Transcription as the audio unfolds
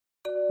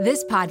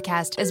This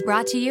podcast is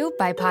brought to you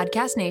by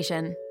Podcast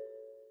Nation.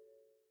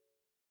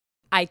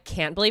 I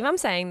can't believe I'm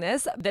saying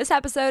this. This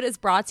episode is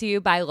brought to you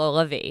by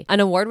Lola V,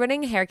 an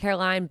award-winning hair care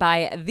line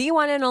by the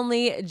one and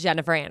only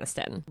Jennifer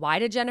Aniston. Why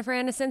did Jennifer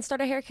Aniston start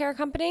a hair care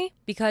company?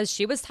 Because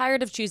she was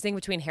tired of choosing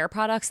between hair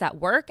products that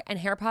work and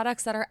hair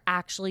products that are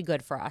actually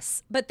good for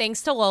us. But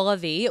thanks to Lola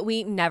V,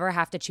 we never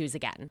have to choose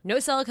again. No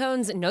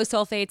silicones, no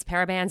sulfates,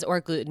 parabens,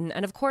 or gluten,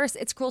 and of course,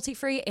 it's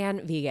cruelty-free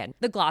and vegan.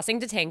 The Glossing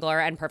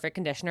Detangler and Perfect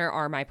Conditioner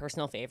are my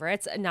personal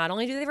favorites. Not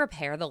only do they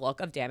repair the look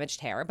of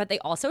damaged hair, but they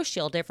also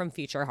shield it from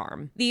future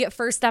harm. The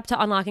first step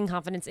to unlocking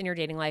confidence in your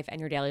dating life and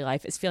your daily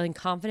life is feeling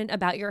confident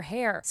about your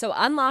hair. So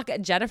unlock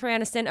Jennifer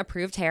Aniston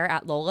approved hair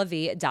at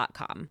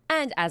lolav.com.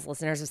 And as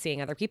listeners of Seeing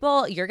Other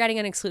People, you're getting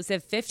an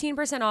exclusive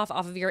 15% off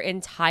of your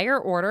entire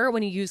order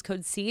when you use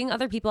code Seeing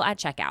Other People at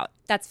checkout.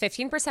 That's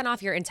 15%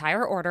 off your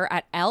entire order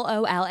at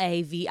LOLAVIE.com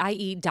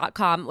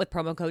with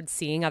promo code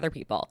Seeing Other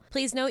People.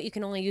 Please note you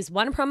can only use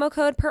one promo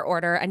code per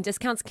order and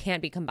discounts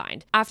can't be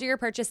combined. After your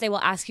purchase, they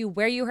will ask you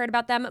where you heard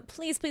about them.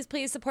 Please, please,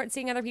 please support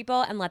Seeing Other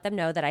People and let them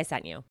know that I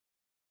sent you.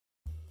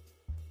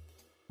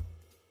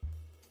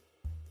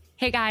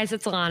 Hey guys,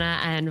 it's Alana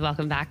and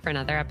welcome back for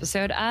another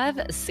episode of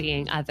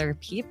Seeing Other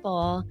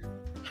People.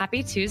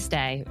 Happy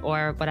Tuesday,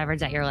 or whatever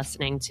day you're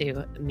listening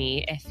to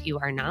me. If you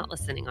are not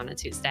listening on a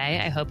Tuesday,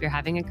 I hope you're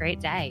having a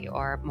great day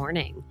or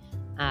morning.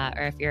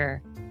 Or if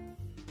you're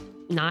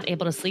not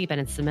able to sleep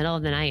and it's the middle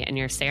of the night and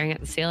you're staring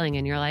at the ceiling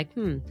and you're like,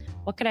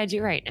 what could I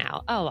do right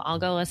now? Oh, I'll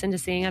go listen to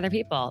Seeing Other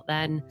People.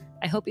 Then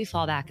I hope you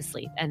fall back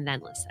asleep and then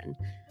listen.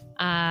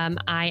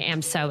 I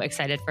am so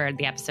excited for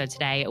the episode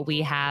today.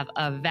 We have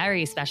a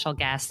very special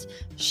guest,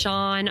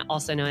 Shaun,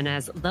 also known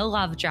as The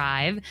Love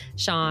Drive.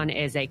 Shaun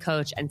is a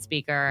coach and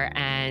speaker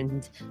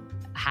and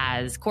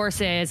has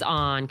courses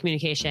on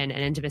communication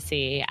and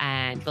intimacy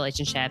and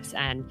relationships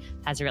and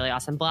has a really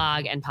awesome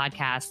blog and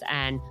podcast.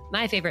 And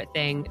my favorite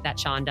thing that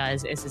Shaun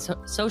does is his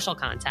social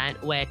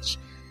content, which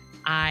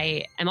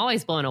I am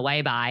always blown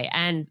away by.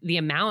 And the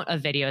amount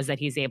of videos that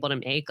he's able to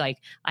make, like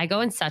I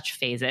go in such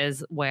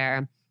phases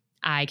where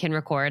I can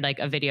record like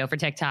a video for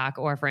TikTok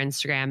or for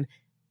Instagram.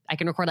 I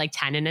can record like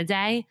 10 in a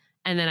day.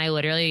 And then I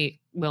literally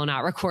will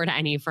not record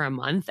any for a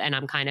month. And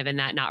I'm kind of in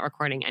that not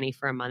recording any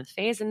for a month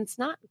phase. And it's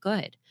not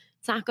good.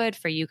 It's not good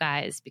for you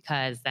guys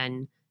because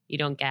then you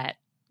don't get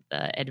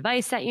the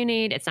advice that you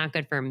need. It's not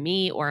good for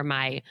me or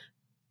my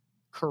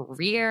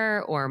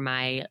career or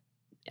my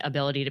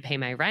ability to pay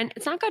my rent.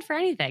 It's not good for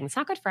anything. It's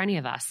not good for any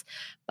of us.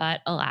 But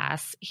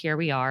alas, here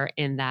we are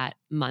in that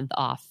month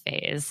off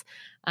phase.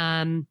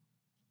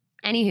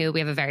 Anywho, we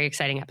have a very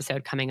exciting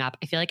episode coming up.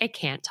 I feel like I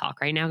can't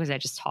talk right now because I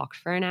just talked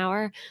for an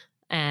hour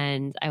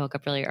and I woke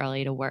up really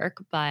early to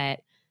work,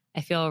 but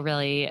I feel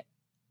really,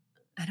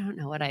 I don't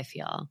know what I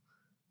feel.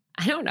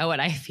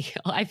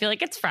 I feel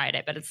like it's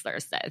Friday, but it's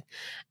Thursday.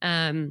 Okay,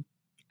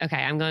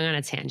 I'm going on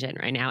a tangent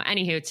right now.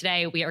 Anywho,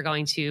 today we are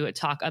going to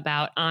talk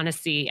about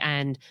honesty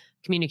and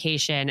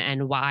communication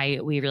and why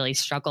we really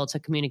struggle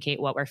to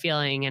communicate what we're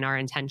feeling and our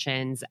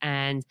intentions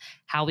and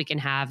how we can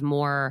have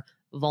more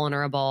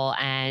vulnerable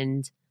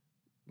and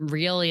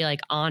really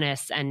like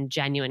honest and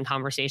genuine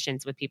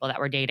conversations with people that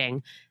we're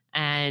dating.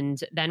 And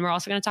then we're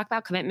also going to talk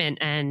about commitment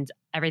and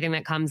everything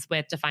that comes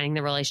with defining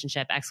the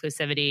relationship,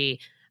 exclusivity,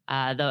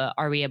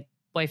 are we a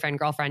boyfriend,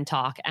 girlfriend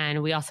talk.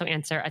 And we also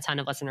answer a ton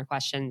of listener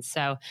questions.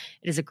 So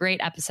it is a great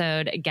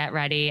episode. Get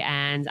ready.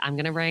 And I'm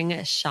going to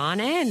bring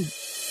Shaun in.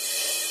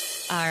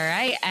 All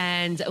right.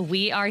 And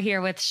we are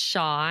here with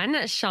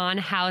Shaun. Shaun,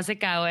 how's it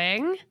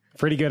going?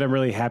 Pretty good. I'm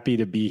really happy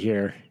to be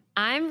here.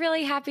 I'm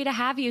really happy to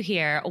have you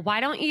here. Why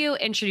don't you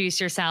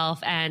introduce yourself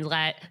and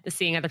let the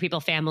Seeing Other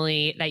People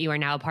family that you are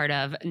now a part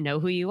of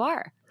know who you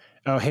are?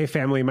 Oh, hey,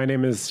 family. My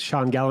name is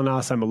Shaun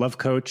Galanos. I'm a love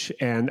coach,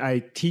 and I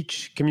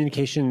teach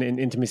communication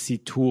and intimacy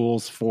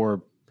tools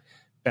for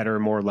better,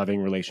 more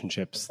loving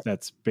relationships.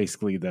 That's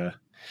basically the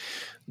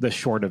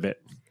short of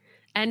it.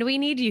 And we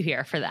need you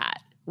here for that.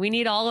 We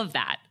need all of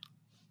that.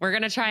 We're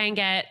going to try and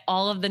get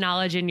all of the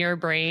knowledge in your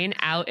brain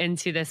out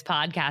into this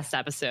podcast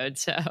episode.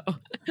 So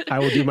I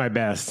will do my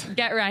best.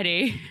 Get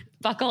ready.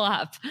 Buckle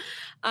up.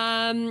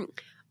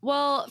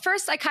 Well,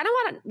 first, I kind of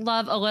want to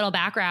love a little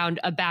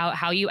background about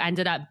how you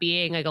ended up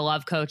being like a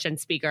love coach and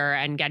speaker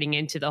and getting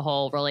into the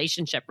whole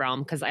relationship realm,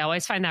 because I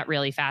always find that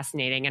really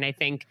fascinating. And I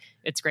think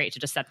it's great to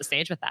just set the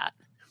stage with that.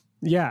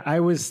 Yeah,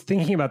 I was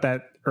thinking about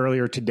that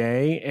earlier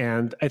today.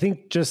 And I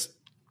think just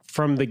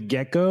from the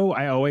get-go,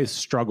 I always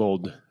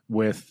struggled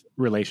with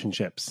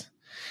relationships.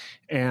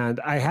 And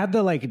I had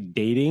the like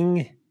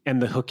dating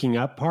and the hooking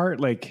up part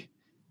like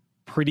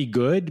pretty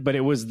good, but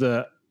it was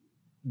the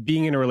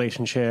being in a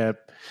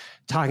relationship,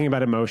 talking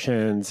about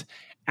emotions,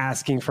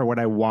 asking for what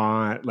I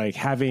want, like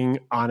having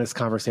honest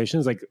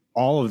conversations, like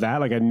all of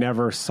that. Like I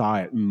never saw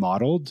it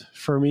modeled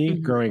for me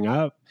growing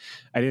up.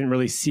 I didn't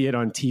really see it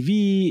on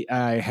TV.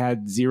 I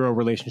had zero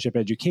relationship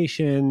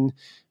education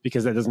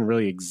because that doesn't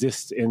really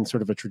exist in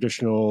sort of a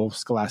traditional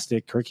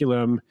scholastic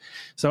curriculum.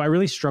 So I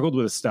really struggled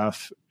with this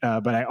stuff.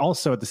 But I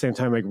also at the same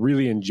time, like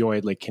really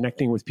enjoyed like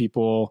connecting with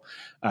people,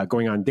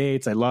 going on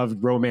dates. I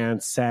loved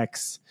romance,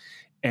 sex.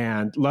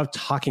 and loved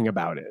talking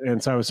about it.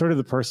 And so I was sort of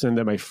the person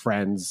that my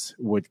friends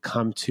would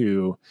come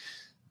to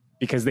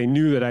because they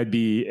knew that I'd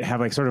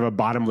have like sort of a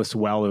bottomless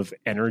well of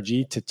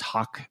energy to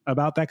talk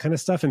about that kind of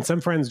stuff. And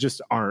some friends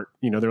just aren't,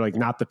 they're like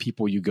not the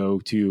people you go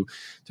to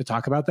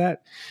talk about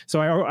that.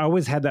 So I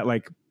always had that,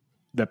 like,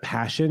 the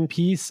passion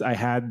piece. I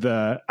had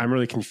I'm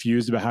really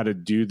confused about how to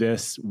do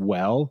this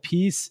well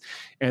piece.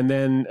 And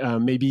then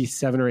maybe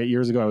 7 or 8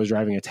 years ago, I was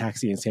driving a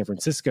taxi in San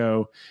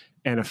Francisco,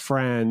 and a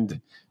friend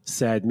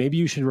said, maybe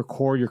you should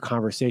record your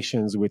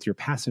conversations with your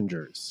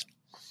passengers.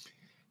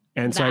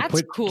 And so I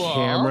put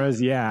cameras.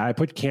 Yeah, I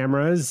put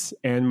cameras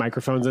and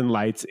microphones and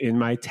lights in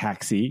my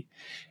taxi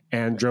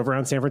and drove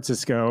around San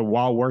Francisco.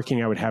 While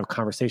working, I would have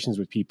conversations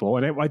with people,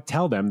 and I'd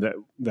tell them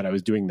that I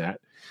was doing that.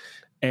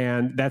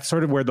 And that's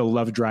sort of where the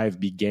love drive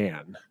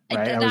began.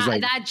 Right?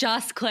 That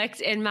just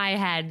clicked in my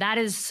head. That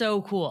is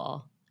so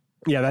cool.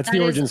 Yeah, that's the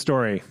origin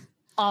story.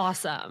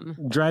 Awesome.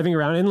 Driving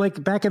around, and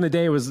like back in the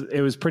day, it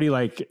was pretty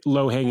like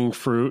low hanging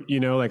fruit.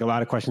 Like a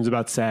lot of questions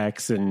about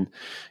sex, and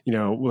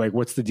like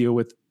what's the deal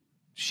with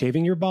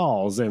shaving your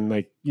balls, and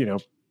like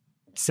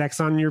sex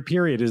on your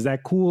period, is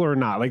that cool or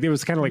not? Like it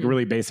was kind of like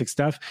really basic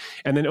stuff.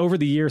 And then over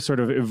the years sort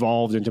of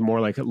evolved into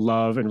more like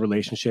love and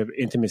relationship,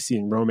 intimacy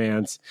and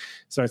romance.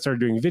 So I started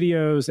doing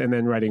videos and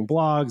then writing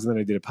blogs, and then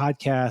I did a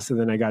podcast, and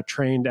then I got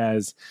trained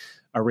as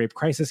a rape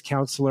crisis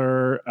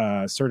counselor,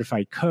 a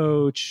certified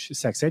coach,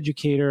 sex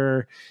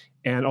educator,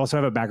 and also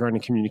have a background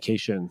in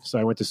communication. So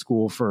I went to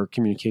school for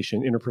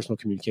communication, interpersonal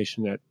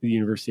communication at the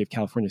University of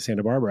California,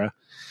 Santa Barbara.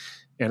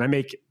 And I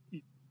make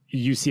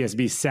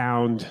UCSB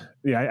sound.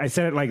 Yeah, I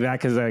said it like that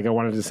because I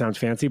wanted to sound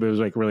fancy, but it was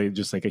like really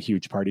just like a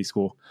huge party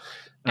school.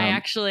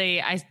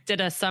 I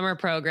did a summer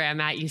program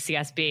at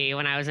UCSB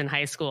when I was in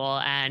high school,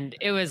 and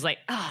it was like,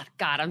 oh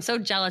God, I'm so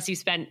jealous you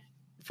spent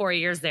 4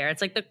 years there.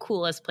 It's like the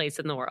coolest place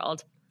in the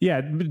world.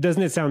 Yeah.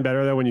 Doesn't it sound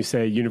better though when you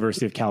say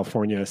University of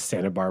California,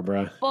 Santa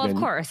Barbara? Well, of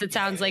course. It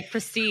sounds like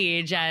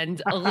prestige and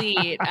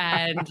elite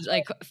and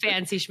like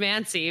fancy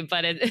schmancy,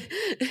 but it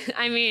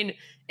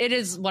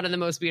is one of the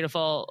most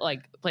beautiful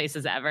like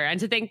places ever. And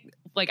to think,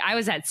 like, I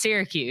was at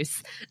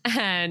Syracuse,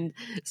 and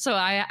so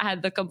I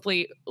had the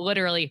complete,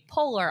 literally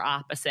polar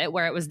opposite,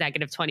 where it was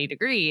negative 20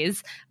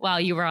 degrees while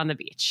you were on the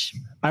beach.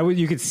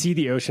 You could see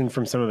the ocean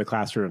from some of the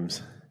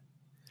classrooms.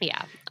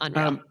 Yeah.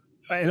 Unreal.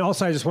 And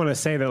also, I just want to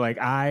say that, like,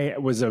 I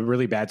was a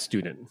really bad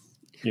student.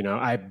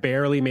 I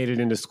barely made it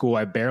into school.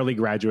 I barely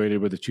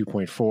graduated with a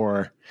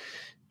 2.4.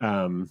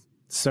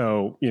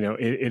 So,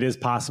 it is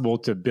possible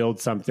to build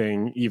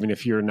something even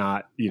if you're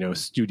not,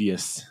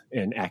 studious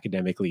and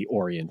academically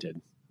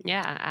oriented.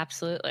 Yeah,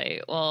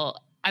 absolutely.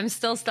 Well, I'm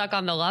still stuck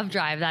on the love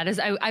drive. That is,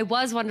 I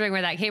was wondering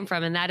where that came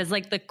from. And that is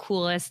like the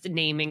coolest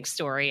naming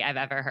story I've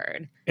ever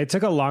heard. It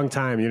took a long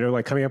time,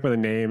 like coming up with a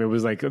name. It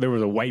was like, there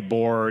was a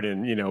whiteboard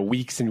and,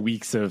 weeks and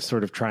weeks of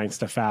sort of trying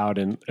stuff out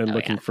and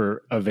looking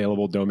for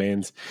available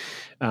domains.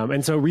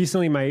 And so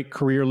recently my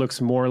career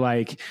looks more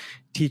like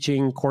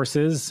teaching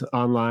courses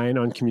online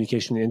on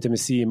communication and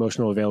intimacy,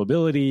 emotional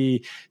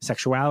availability,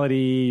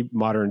 sexuality,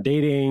 modern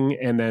dating,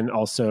 and then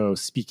also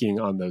speaking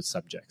on those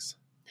subjects.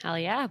 Hell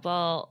yeah.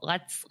 Well,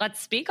 let's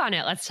speak on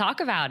it. Let's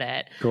talk about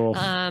it. Cool.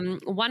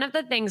 One of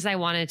the things I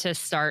wanted to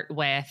start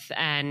with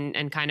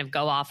and kind of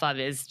go off of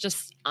is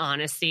just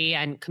honesty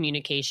and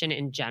communication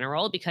in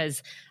general,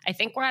 because I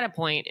think we're at a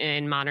point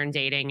in modern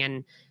dating,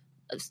 and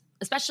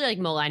especially like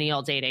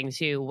millennial dating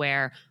too,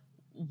 where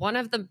one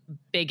of the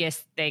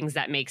biggest things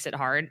that makes it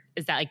hard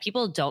is that like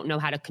people don't know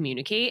how to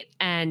communicate,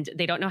 and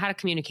they don't know how to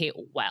communicate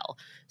well.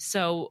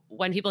 So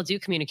when people do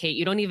communicate,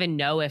 you don't even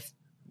know if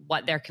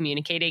what they're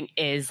communicating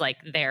is like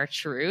their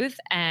truth.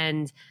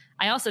 And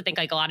I also think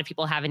like a lot of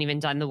people haven't even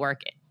done the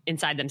work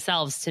inside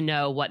themselves to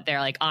know what their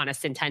like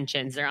honest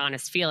intentions, their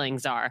honest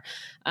feelings are.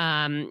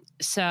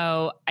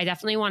 So I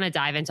definitely want to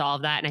dive into all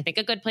of that. And I think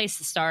a good place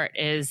to start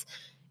is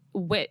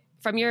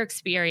from your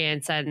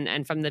experience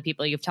and from the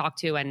people you've talked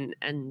to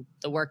and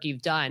the work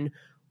you've done,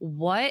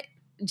 what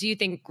do you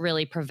think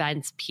really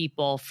prevents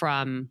people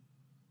from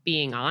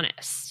being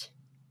honest?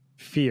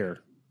 Fear.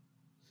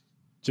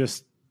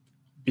 Just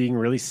being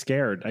really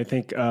scared. I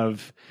think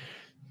of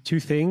two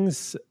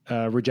things,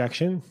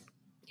 rejection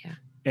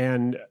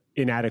and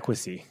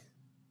inadequacy,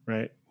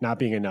 right? Not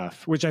being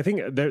enough, which I think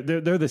they're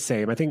the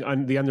same. I think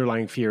the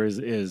underlying fear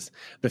is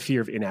the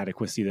fear of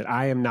inadequacy, that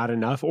I am not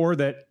enough, or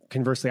that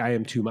conversely, I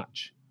am too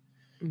much,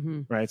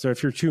 right? So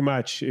if you're too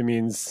much, it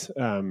means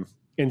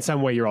in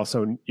some way you're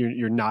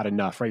not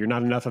enough, right? You're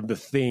not enough of the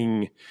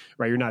thing,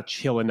 right? You're not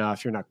chill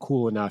enough. You're not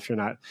cool enough. You're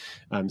not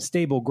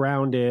stable,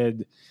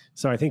 grounded.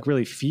 So I think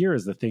really fear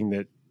is the thing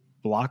that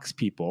blocks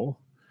people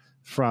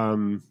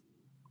from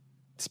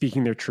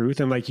speaking their truth.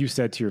 And like you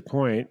said, to your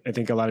point, I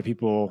think a lot of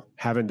people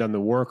haven't done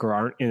the work or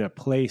aren't in a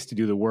place to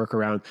do the work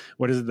around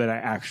what is it that I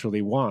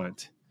actually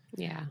want.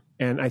 Yeah.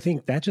 And I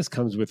think that just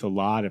comes with a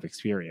lot of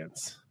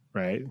experience,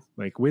 right?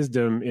 Like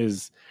wisdom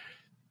is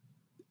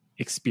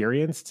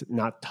experienced,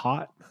 not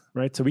taught,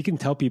 right? So we can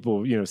tell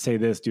people, say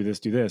this, do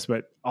this,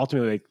 but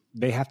ultimately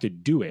they have to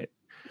do it.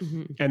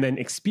 And then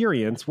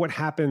experience what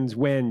happens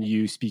when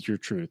you speak your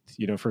truth.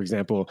 You know, for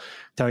example,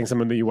 telling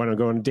someone that you want to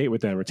go on a date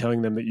with them, or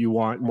telling them that you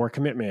want more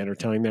commitment, or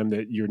telling them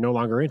that you're no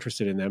longer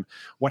interested in them.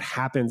 What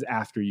happens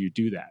after you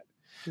do that?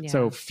 Yeah.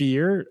 So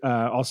fear,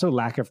 also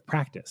lack of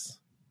practice,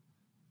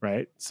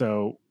 right?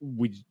 So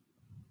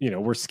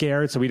we're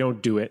scared, so we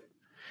don't do it.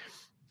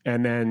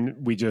 And then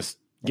we just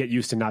get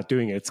used to not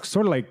doing it. It's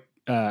sort of like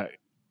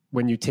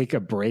when you take a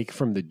break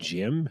from the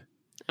gym.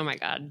 Oh my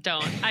God,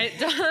 don't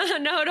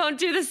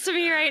do this to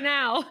me right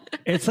now.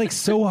 It's like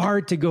so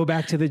hard to go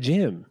back to the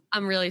gym.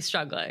 I'm really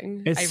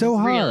struggling. It's so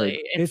hard.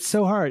 It's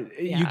so hard.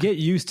 Yeah. You get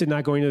used to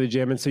not going to the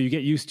gym. And so you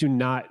get used to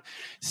not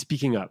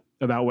speaking up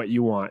about what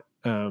you want.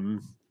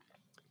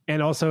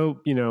 And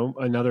also,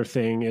 another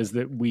thing is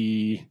that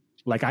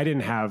I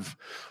didn't have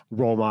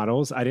role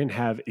models. I didn't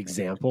have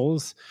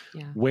examples.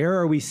 Yeah. Where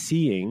are we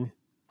seeing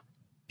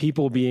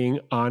people being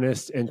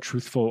honest and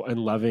truthful and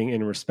loving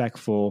and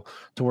respectful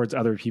towards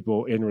other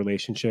people in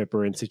relationship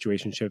or in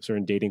situationships or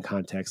in dating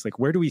contexts? Like,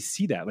 where do we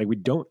see that? Like, we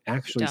don't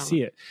actually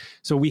see it.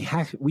 So we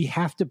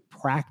have to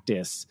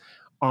practice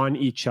on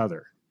each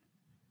other,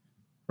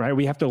 right?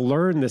 We have to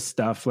learn this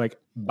stuff like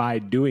by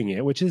doing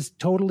it, which is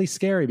totally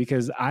scary,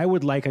 because I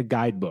would like a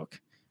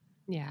guidebook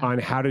on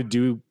how to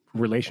do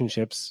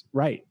relationships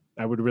right.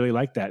 I would really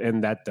like that.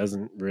 And that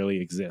doesn't really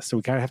exist. So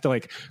we kind of have to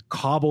like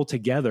cobble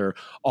together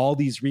all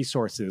these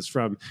resources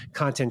from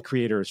content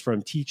creators,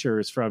 from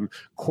teachers, from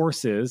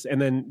courses.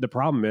 And then the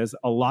problem is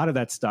a lot of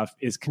that stuff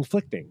is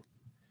conflicting,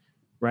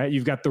 right?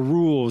 You've got the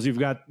rules, you've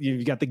got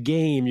the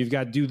game, you've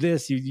got do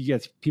this, you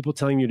got people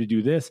telling you to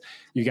do this,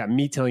 you got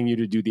me telling you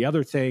to do the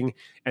other thing.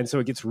 And so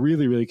it gets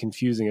really, really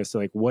confusing as to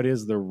like, what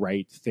is the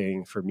right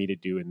thing for me to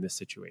do in this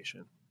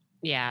situation?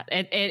 Yeah,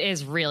 it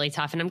is really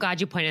tough. And I'm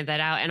glad you pointed that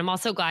out. And I'm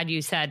also glad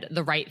you said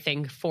the right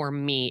thing for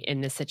me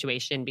in this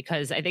situation,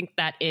 because I think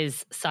that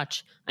is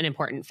such an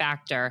important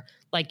factor.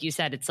 Like you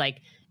said, it's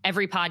like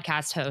every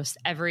podcast host,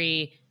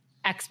 every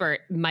expert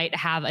might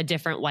have a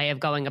different way of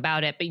going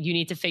about it, but you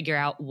need to figure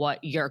out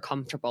what you're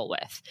comfortable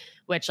with.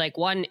 Which, like,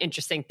 one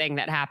interesting thing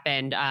that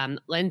happened,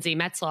 Lindsay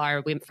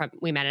Metzler,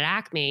 we met at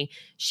Acme.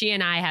 She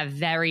and I have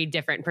very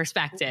different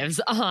perspectives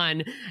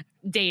on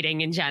dating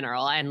in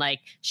general. And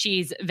like,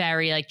 she's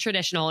very like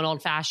traditional and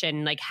old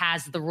fashioned, like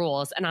has the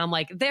rules. And I'm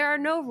like, there are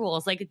no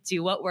rules, like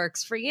do what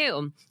works for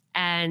you.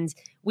 And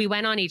we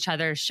went on each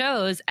other's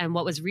shows. And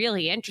what was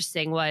really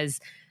interesting was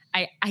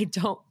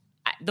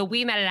the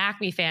We Met at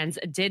Acme fans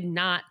did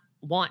not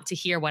want to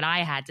hear what I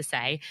had to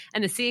say.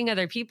 And the Seeing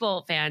Other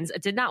People fans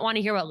did not want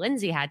to hear what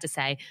Lindsay had to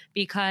say,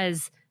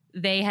 because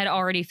they had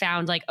already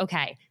found like,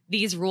 okay,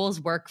 these rules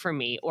work for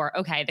me, or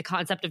okay, the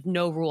concept of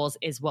no rules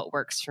is what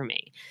works for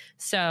me.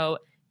 So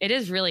it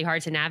is really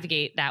hard to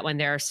navigate that when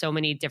there are so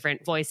many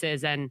different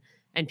voices and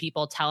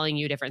people telling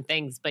you different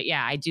things. But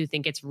yeah, I do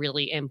think it's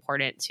really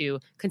important to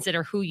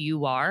consider who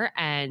you are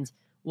and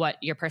what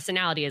your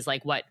personality is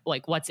like,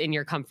 what's in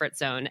your comfort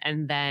zone,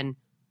 and then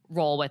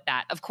roll with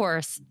that. Of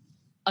course,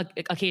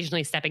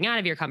 occasionally stepping out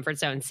of your comfort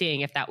zone,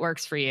 seeing if that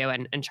works for you,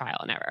 and trial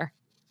and error.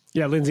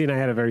 Yeah, Lindsay and I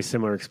had a very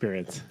similar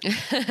experience.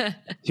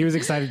 She was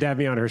excited to have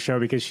me on her show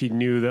because she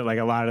knew that like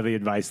a lot of the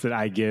advice that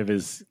I give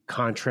is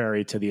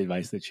contrary to the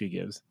advice that she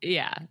gives.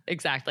 Yeah,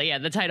 exactly. Yeah,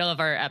 the title of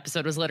our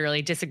episode was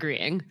literally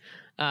Disagreeing.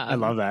 I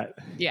love that.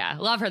 Yeah,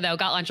 love her though.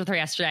 Got lunch with her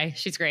yesterday.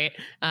 She's great.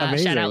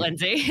 Amazing. Shout out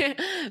Lindsay.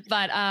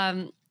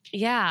 But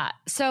yeah.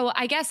 So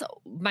I guess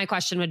my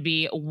question would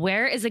be,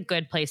 where is a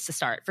good place to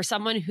start for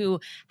someone who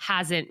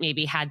hasn't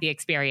maybe had the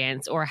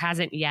experience or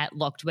hasn't yet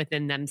looked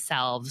within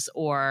themselves,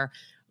 or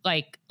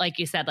like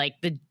you said, like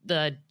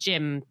the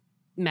gym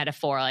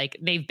metaphor, like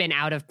they've been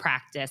out of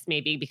practice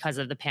maybe because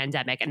of the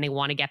pandemic and they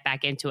want to get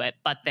back into it,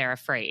 but they're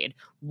afraid.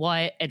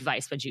 What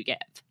advice would you give?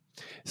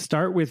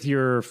 Start with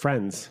your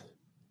friends.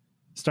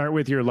 Start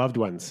with your loved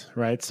ones,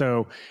 right?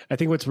 So I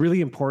think what's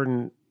really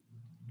important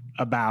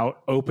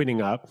about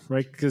opening up,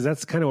 right? Because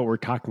that's kind of what we're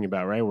talking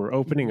about, right? We're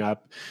opening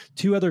up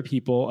to other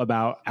people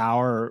about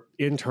our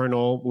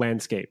internal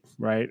landscape,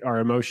 right? Our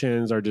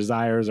emotions, our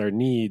desires, our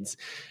needs.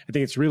 I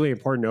think it's really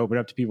important to open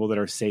up to people that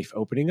are safe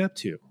opening up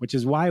to, which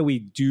is why we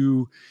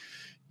do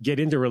get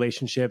into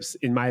relationships,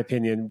 in my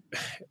opinion.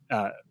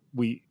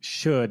 We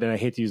should, and I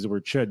hate to use the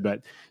word should,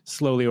 but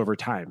slowly over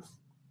time,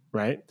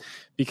 right?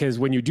 Because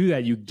when you do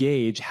that, you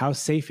gauge how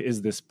safe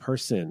is this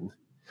person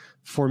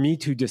for me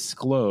to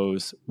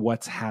disclose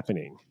what's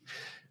happening.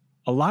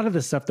 A lot of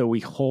the stuff that we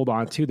hold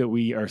on to that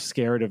we are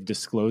scared of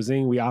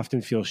disclosing, we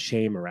often feel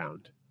shame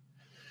around.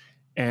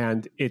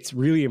 And it's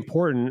really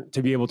important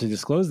to be able to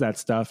disclose that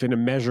stuff in a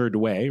measured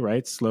way,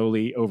 right?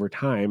 Slowly over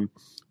time,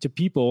 to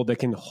people that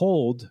can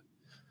hold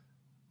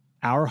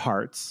our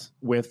hearts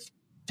with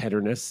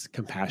tenderness,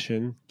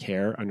 compassion,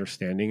 care,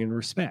 understanding, and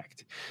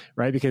respect,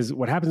 right? Because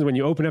what happens when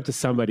you open up to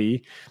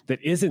somebody that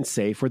isn't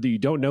safe or that you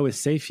don't know is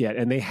safe yet,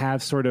 and they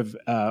have sort of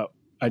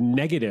a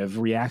negative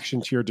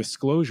reaction to your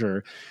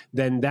disclosure,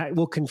 then that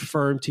will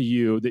confirm to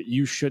you that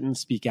you shouldn't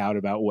speak out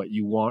about what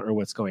you want or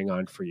what's going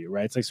on for you,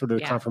 right? It's like sort of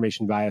the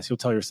confirmation bias. You'll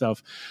tell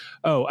yourself,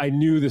 oh, I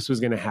knew this was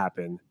going to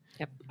happen.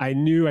 Yep. I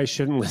knew I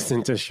shouldn't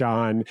listen to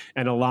Shaun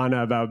and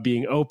Alana about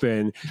being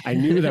open. I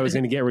knew that I was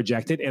going to get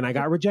rejected, and I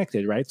got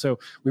rejected, right? So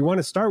we want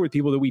to start with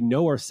people that we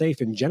know are safe,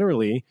 and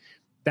generally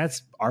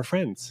that's our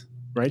friends,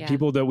 right? Yeah.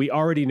 People that we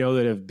already know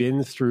that have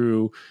been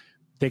through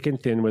thick and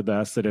thin with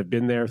us, that have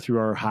been there through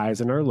our highs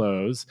and our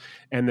lows,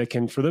 and that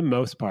can, for the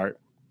most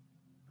part,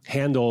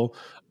 handle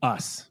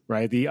us,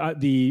 right?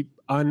 The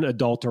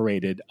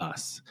unadulterated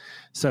us.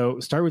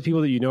 So start with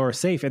people that you know are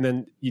safe, and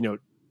then,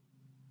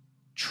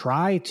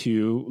 try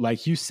to,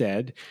 like you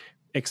said,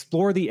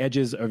 explore the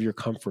edges of your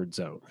comfort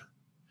zone,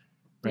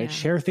 right? Yeah.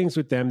 Share things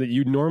with them that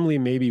you normally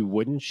maybe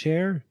wouldn't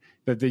share,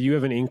 but that you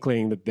have an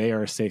inkling that they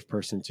are a safe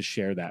person to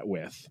share that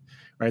with,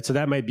 right? So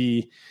that might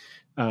be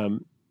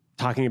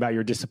talking about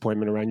your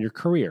disappointment around your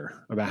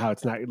career, about how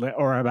it's not,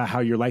 or about how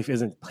your life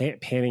isn't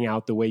panning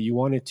out the way you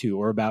want it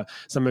to, or about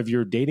some of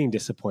your dating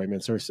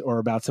disappointments, or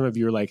about some of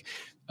your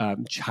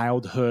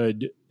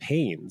childhood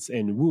pains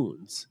and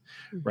wounds,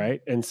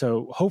 right? And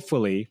so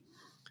hopefully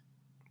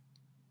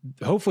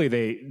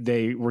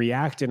they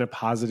react in a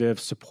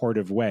positive,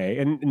 supportive way.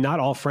 And not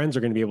all friends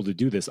are going to be able to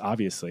do this,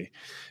 obviously.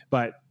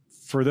 But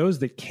for those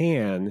that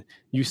can,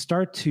 you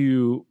start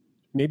to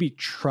maybe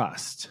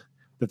trust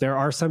that there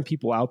are some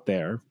people out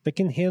there that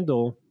can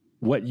handle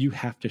what you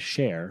have to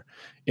share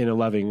in a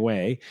loving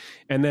way.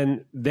 And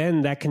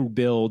then that can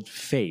build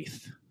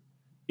faith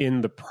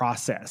in the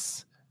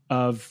process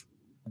of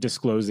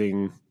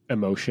disclosing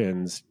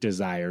emotions,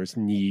 desires,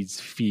 needs,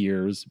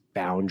 fears,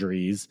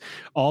 boundaries,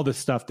 all the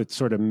stuff that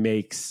sort of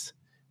makes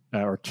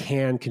or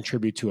can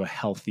contribute to a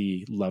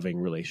healthy, loving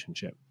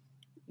relationship.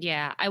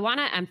 Yeah, I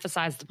want to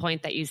emphasize the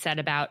point that you said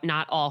about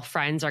not all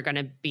friends are going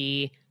to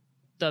be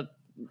the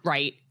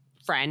right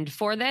friend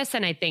for this.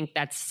 And I think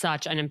that's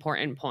such an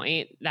important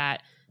point,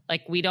 that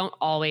we don't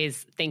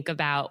always think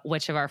about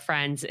which of our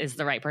friends is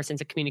the right person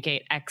to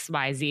communicate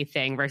XYZ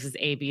thing versus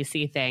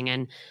ABC thing.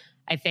 And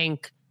I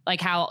think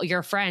how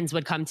your friends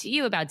would come to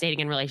you about dating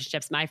and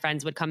relationships, my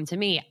friends would come to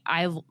me.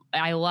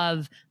 I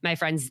love my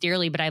friends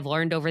dearly, but I've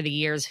learned over the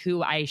years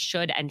who I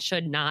should and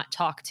should not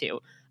talk to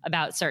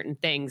about certain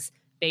things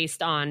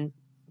based on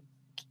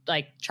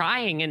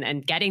trying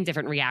and getting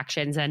different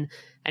reactions and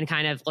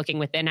kind of looking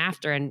within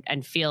after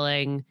and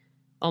feeling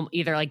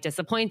either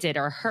disappointed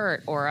or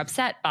hurt or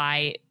upset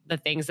by the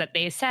things that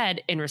they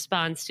said in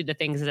response to the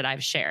things that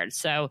I've shared.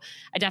 So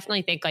I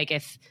definitely think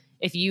if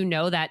you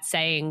know that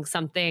saying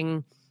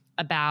something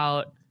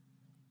about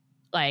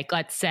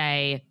let's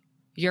say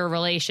your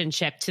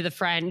relationship to the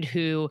friend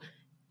who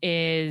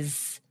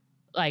is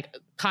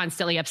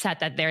constantly upset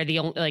that they're the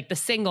only the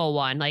single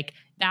one,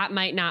 that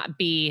might not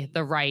be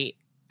the right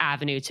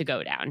avenue to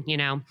go down,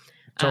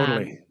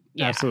 Totally.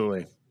 Yeah.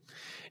 Absolutely.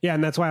 Yeah.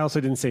 And that's why I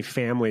also didn't say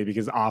family,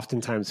 because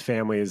oftentimes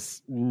family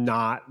is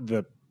not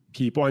the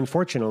people,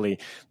 unfortunately,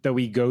 that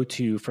we go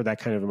to for that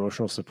kind of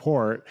emotional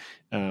support.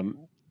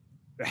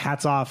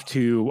 Hats off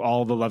to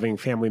all the loving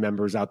family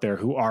members out there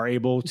who are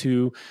able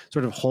to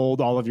sort of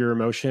hold all of your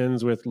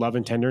emotions with love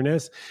and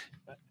tenderness.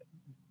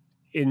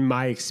 In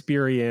my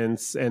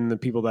experience and the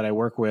people that I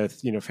work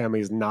with,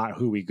 family is not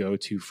who we go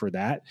to for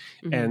that.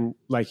 Mm-hmm. And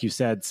like you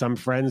said, some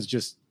friends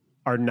just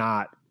are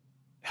not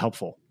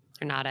helpful.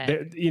 They're not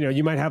it.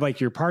 You might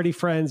have your party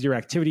friends, your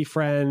activity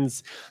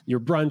friends, your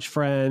brunch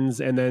friends,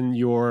 and then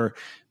your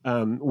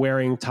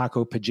wearing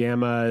taco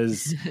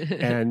pajamas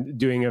and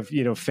doing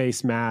a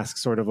face mask,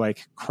 sort of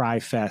cry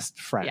fest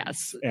friends.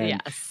 Yes. And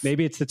yes.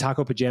 maybe it's the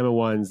taco pajama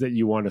ones that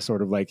you want to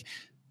sort of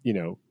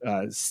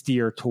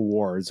steer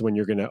towards when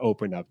you're going to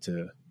open up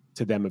to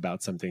them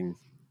about something,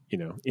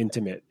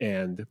 intimate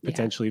and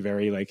potentially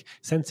very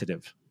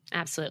sensitive.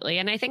 Absolutely.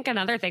 And I think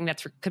another thing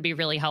that could be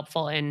really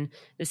helpful in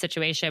the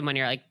situation when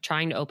you're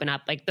trying to open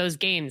up, those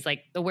games,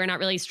 the We're Not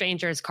Really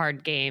Strangers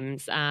card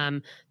games,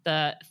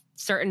 the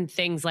certain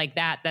things like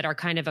that are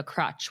kind of a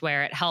crutch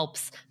where it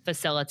helps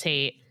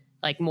facilitate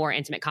more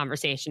intimate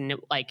conversation.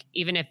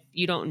 Even if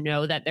you don't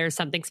know that there's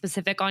something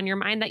specific on your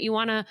mind that you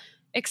want to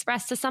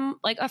express to some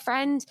a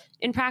friend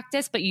in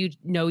practice, but you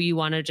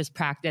want to just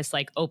practice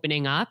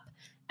opening up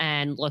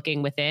and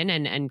looking within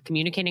and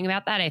communicating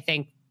about that. I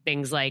think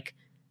things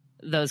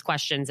those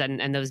questions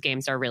and those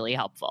games are really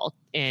helpful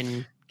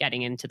in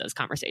getting into those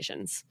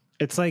conversations.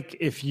 It's like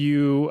if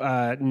you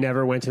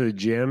never went to the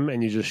gym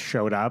and you just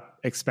showed up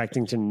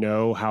expecting to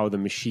know how the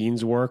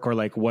machines work, or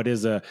what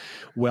is a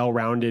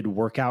well-rounded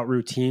workout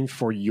routine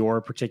for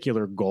your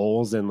particular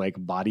goals and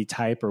body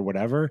type or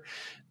whatever.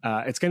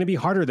 It's going to be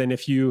harder than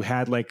if you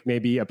had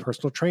maybe a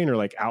personal trainer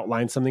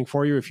outline something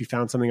for you. If you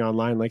found something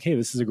online hey,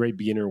 this is a great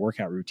beginner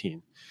workout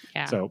routine.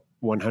 Yeah. So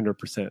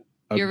 100%.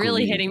 You're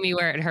really hitting me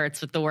where it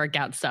hurts with the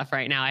workout stuff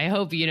right now. I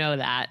hope you know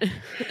that.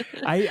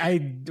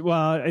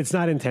 Well, it's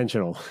not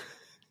intentional.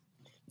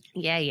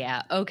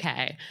 Yeah.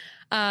 Okay.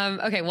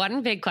 Okay.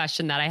 One big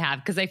question that I have,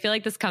 because I feel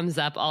this comes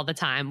up all the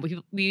time.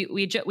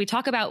 We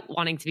talk about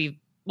wanting to be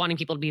wanting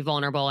people to be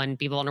vulnerable and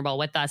be vulnerable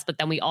with us. But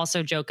then we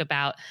also joke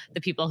about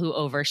the people who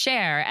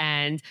overshare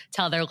and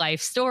tell their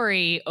life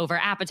story over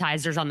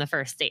appetizers on the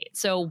first date.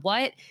 So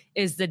what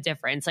is the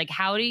difference? Like,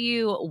 how do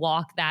you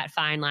walk that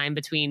fine line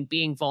between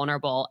being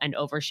vulnerable and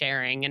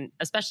oversharing, and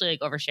especially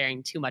like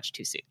oversharing too much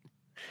too soon?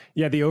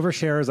 Yeah, the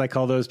oversharers, I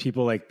call those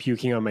people like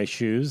puking on my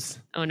shoes.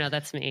 Oh no,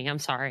 that's me. I'm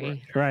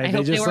sorry. Right. I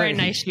hope they were wearing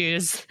nice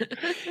shoes.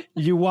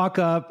 You walk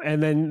up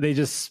and then they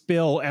just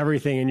spill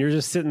everything, and you're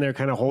just sitting there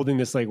kind of holding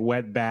this like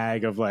wet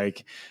bag of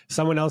like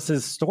someone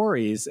else's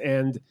stories.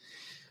 And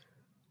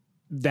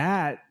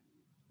that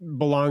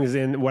belongs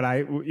in what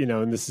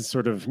and this is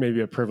sort of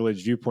maybe a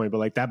privileged viewpoint, but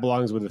like that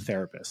belongs with a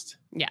therapist.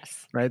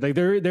 Yes. Right. Like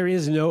there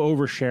is no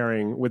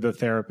oversharing with a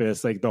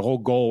therapist. Like the whole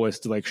goal is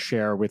to like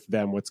share with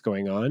them what's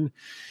going on.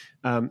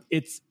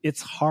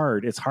 It's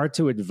hard. It's hard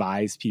to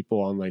advise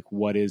people on like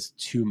what is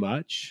too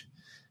much.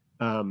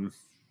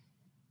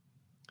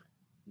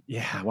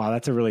 Yeah, wow,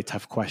 that's a really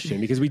tough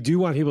question, because we do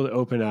want people to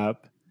open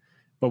up,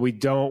 but we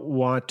don't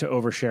want to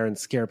overshare and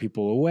scare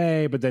people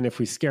away. But then if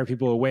we scare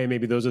people away,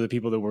 maybe those are the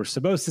people that we're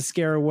supposed to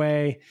scare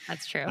away.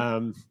 That's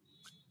true.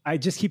 I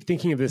just keep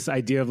thinking of this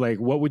idea of like,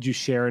 what would you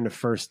share in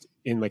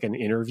like an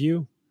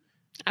interview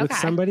with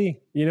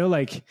somebody? You know,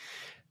 like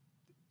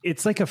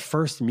it's like a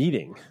first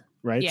meeting,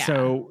 right? Yeah.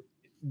 So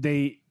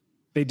they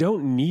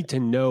don't need to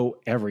know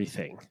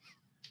everything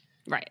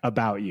right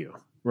about you,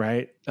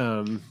 right?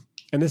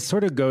 And this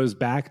sort of goes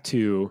back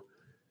to,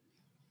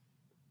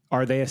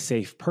 are they a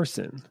safe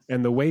person?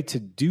 And the way to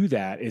do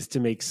that is to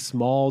make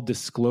small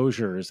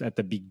disclosures at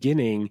the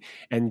beginning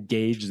and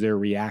gauge their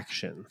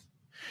reaction.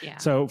 Yeah.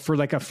 So for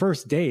like a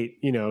first date,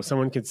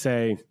 someone could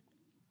say,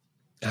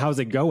 how's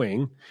it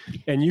going?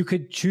 And you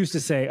could choose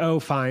to say, oh,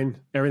 fine,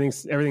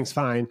 everything's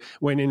fine.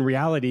 When in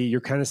reality,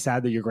 you're kind of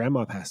sad that your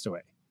grandma passed away.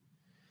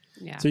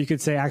 Yeah. So you could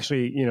say,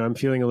 actually, I'm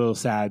feeling a little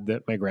sad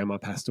that my grandma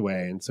passed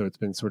away. And so it's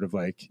been sort of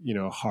like,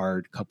 a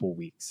hard couple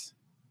weeks.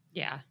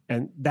 Yeah.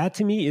 And that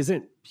to me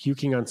isn't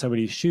puking on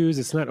somebody's shoes.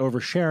 It's not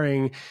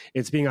oversharing.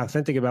 It's being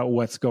authentic about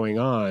what's going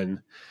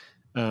on.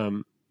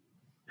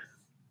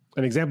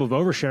 An example of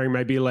oversharing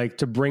might be like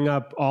to bring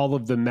up all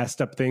of the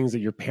messed up things that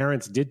your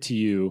parents did to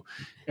you,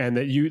 and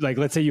that you like,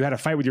 let's say you had a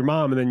fight with your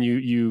mom, and then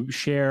you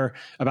share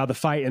about the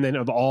fight, and then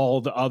of all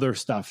the other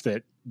stuff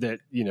that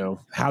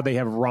how they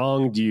have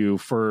wronged you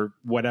for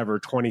whatever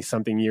 20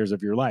 something years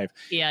of your life.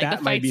 Yeah, like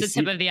the fight's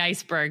the tip of the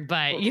iceberg,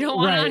 but you don't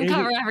want to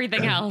uncover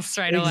everything else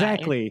right away.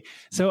 Exactly.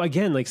 So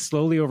again, like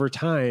slowly over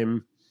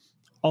time,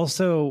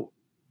 also,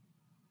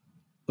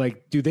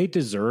 like, do they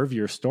deserve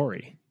your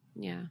story?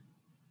 Yeah.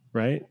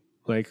 Right?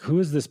 Like, who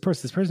is this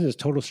person? This person is a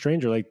total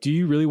stranger. Like, do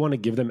you really want to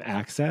give them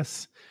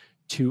access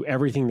to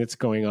everything that's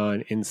going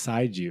on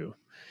inside you?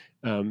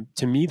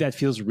 To me, that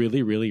feels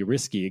really, really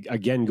risky.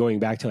 Again, going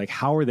back to like,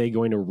 how are they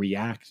going to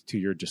react to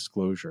your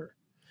disclosure?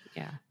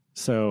 Yeah.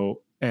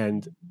 So,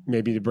 and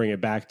maybe to bring it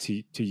back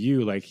to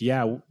you, like,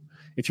 yeah,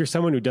 if you're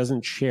someone who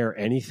doesn't share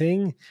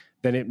anything,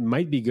 then it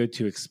might be good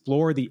to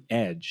explore the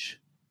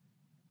edge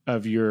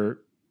of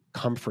your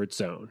comfort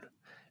zone.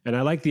 And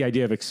I like the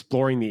idea of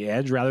exploring the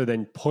edge rather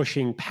than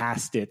pushing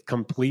past it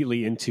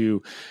completely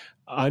into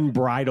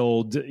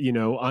unbridled,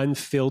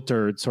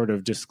 unfiltered sort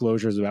of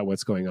disclosures about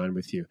what's going on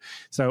with you.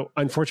 So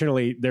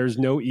unfortunately, there's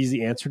no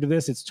easy answer to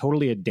this. It's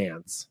totally a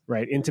dance,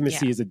 right?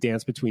 Intimacy is a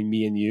dance between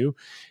me and you.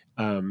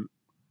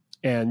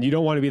 And you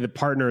don't want to be the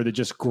partner that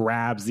just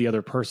grabs the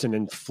other person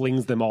and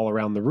flings them all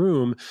around the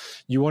room.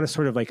 You want to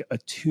sort of like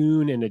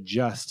attune and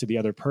adjust to the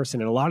other person.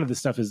 And a lot of this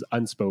stuff is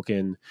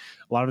unspoken.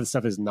 A lot of this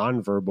stuff is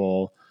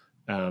nonverbal.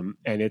 And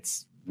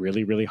it's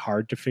really, really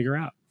hard to figure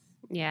out.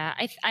 Yeah.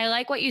 I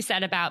like what you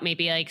said about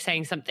maybe like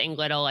saying something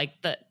little, like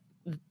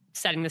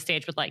setting the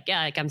stage with like,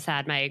 yeah, like I'm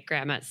sad my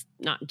grandma's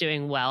not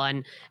doing well.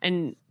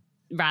 And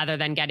rather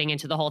than getting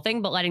into the whole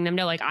thing, but letting them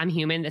know like, I'm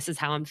human. This is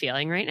how I'm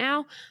feeling right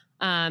now.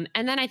 And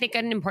then I think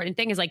an important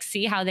thing is like,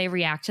 see how they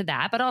react to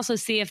that, but also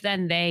see if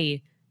then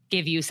they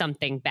give you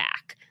something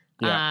back.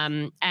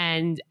 Yeah.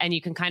 And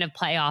you can kind of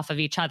play off of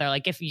each other.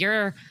 Like if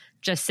you're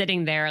just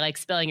sitting there, like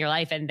spilling your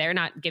life and they're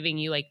not giving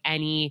you like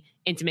any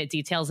intimate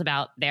details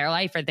about their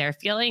life or their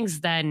feelings,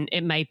 then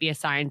it might be a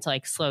sign to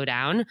like slow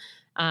down.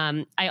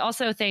 I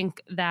also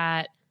think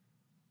that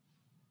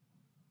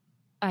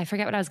I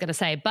forget what I was going to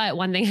say, but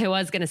one thing I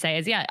was going to say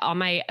is, on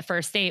my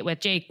first date with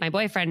Jake, my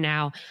boyfriend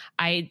now,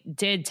 I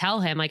did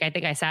tell him, like, I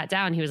think I sat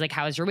down, he was like,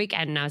 how was your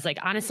weekend? And I was like,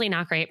 honestly,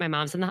 not great. My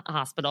mom's in the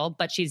hospital,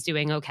 but she's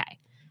doing okay.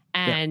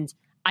 And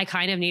I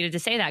kind of needed to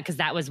say that because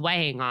that was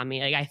weighing on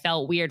me. Like I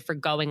felt weird for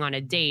going on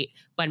a date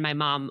when my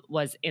mom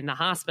was in the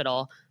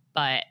hospital,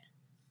 but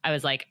I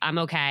was like, I'm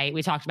okay.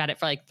 We talked about it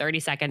for like 30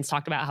 seconds,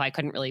 talked about how I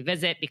couldn't really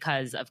visit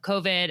because of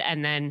COVID.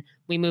 And then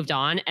we moved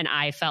on and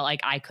I felt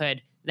like I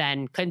could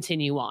then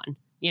continue on,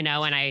 and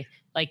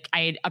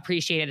I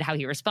appreciated how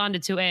he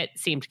responded to it,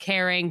 seemed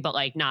caring, but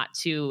like not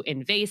too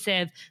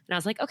invasive. And I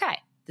was like, okay,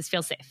 this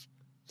feels safe.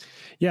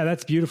 Yeah,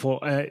 that's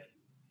beautiful.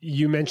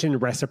 You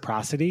mentioned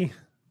reciprocity.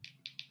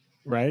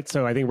 right?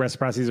 So I think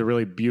reciprocity is a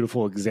really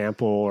beautiful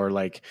example or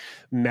like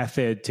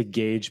method to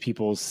gauge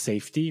people's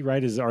safety,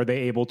 right? Are they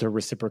able to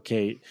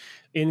reciprocate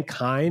in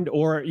kind,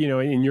 or, you know,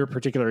 in your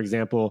particular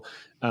example,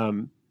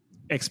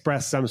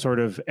 express some sort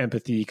of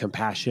empathy,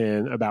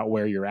 compassion about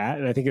where you're at.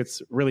 And I think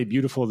it's really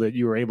beautiful that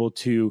you were able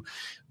to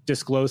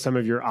disclose some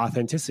of your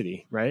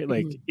authenticity, right?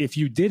 Like if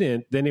you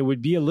didn't, then it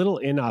would be a little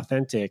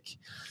inauthentic.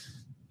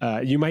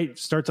 You might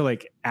start to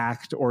like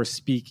act or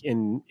speak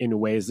in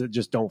ways that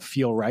just don't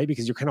feel right,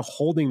 because you're kind of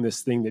holding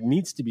this thing that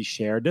needs to be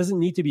shared, doesn't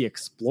need to be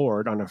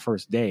explored on a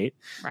first date,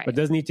 but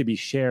does need to be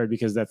shared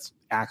because that's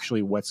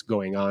actually what's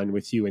going on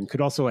with you, and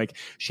could also like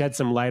shed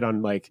some light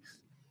on like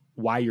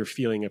why you're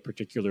feeling a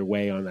particular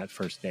way on that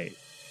first date.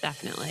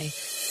 Definitely.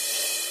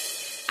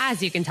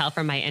 As you can tell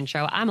from my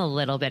intro, I'm a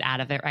little bit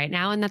out of it right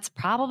now. And that's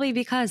probably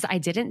because I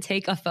didn't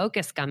take a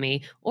focus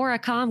gummy or a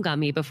calm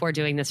gummy before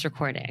doing this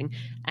recording.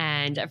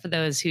 And for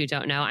those who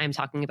don't know, I'm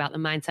talking about the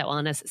Mindset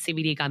Wellness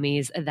CBD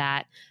gummies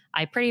that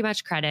I pretty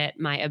much credit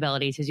my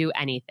ability to do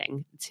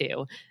anything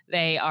to.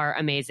 They are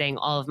amazing.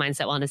 All of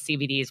Mindset Wellness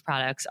CBD's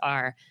products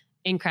are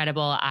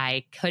incredible.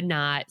 I could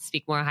not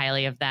speak more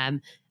highly of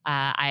them.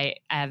 I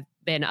have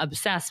been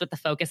obsessed with the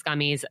focus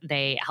gummies.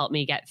 They help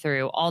me get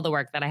through all the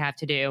work that I have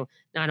to do.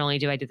 Not only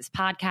do I do this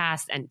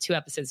podcast and 2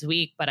 episodes a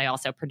week, but I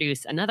also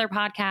produce another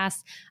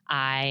podcast.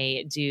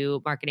 I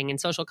do marketing and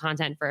social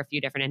content for a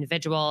few different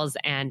individuals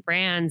and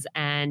brands,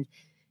 and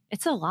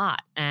it's a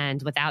lot.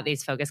 And without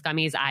these focus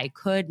gummies, I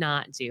could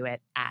not do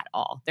it at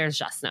all. There's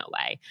just no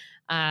way.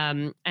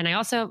 And I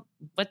also,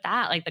 with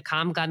that, like the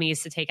calm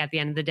gummies to take at the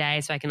end of the day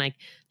so I can like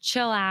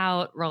chill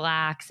out,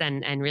 relax,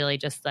 and really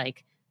just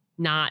like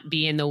not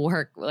be in the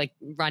work, like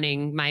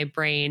running my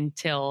brain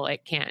till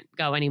it can't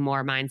go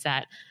anymore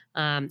mindset.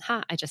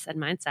 I just said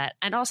mindset.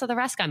 And also the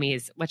rest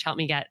gummies, which help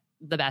me get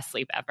the best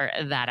sleep ever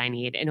that I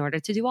need in order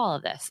to do all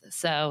of this.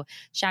 So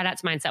shout out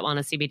to Mindset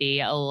Wellness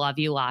CBD. I love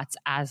you lots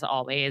as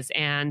always.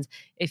 And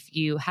if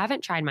you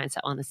haven't tried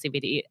Mindset Wellness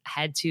CBD,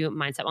 head to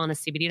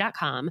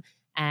mindsetwellnesscbd.com.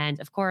 And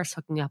of course,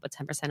 hooking you up with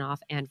 10%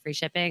 off and free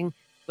shipping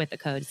with the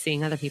code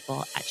Seeing Other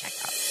People at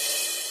checkout.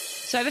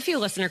 So I have a few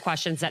listener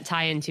questions that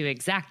tie into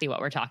exactly what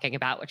we're talking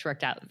about, which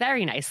worked out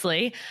very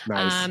nicely.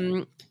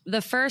 Nice.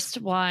 The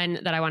first one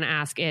that I want to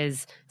ask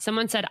is,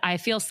 someone said, I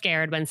feel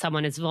scared when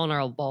someone is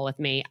vulnerable with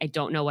me. I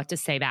don't know what to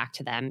say back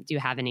to them. Do you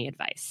have any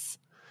advice?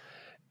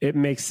 It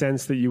makes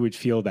sense that you would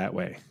feel that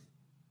way.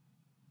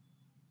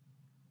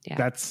 Yeah.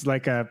 That's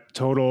like a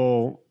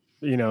total,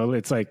 you know,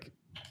 it's like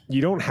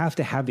you don't have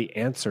to have the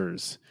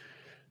answers.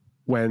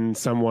 When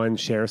someone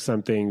shares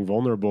something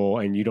vulnerable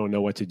and you don't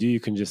know what to do,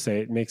 you can just say,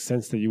 it makes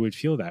sense that you would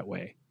feel that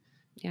way.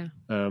 Yeah.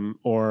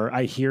 Or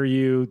I hear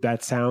you,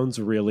 that sounds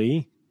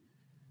really,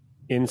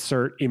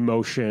 insert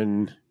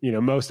emotion, you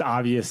know, most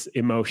obvious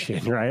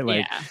emotion, right?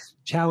 Like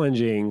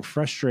challenging,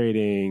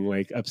 frustrating,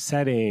 like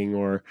upsetting,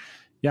 or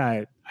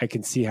I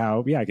can see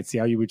how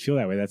you would feel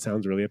that way. That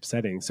sounds really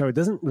upsetting. So it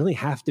doesn't really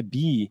have to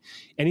be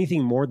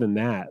anything more than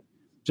that.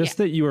 Just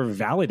that you are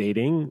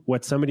validating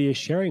what somebody is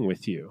sharing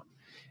with you.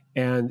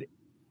 And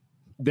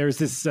there's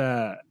this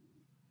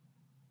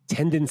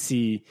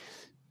tendency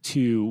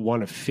to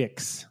want to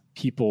fix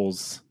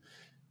people's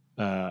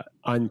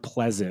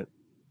unpleasant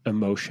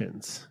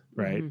emotions,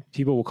 right? Mm-hmm.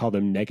 People will call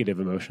them negative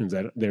emotions.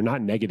 They're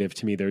not negative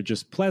to me. They're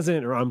just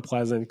pleasant or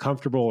unpleasant,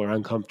 comfortable or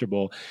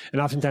uncomfortable.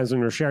 And oftentimes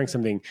when we're sharing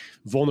something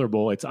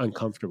vulnerable, it's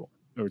uncomfortable,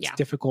 or it's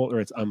difficult,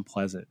 or it's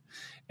unpleasant.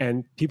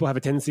 And people have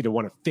a tendency to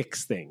want to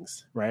fix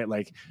things, right?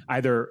 Like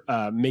either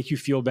make you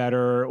feel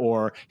better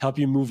or help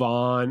you move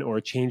on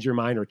or change your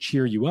mind or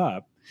cheer you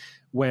up,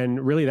 when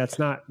really that's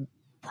not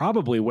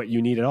probably what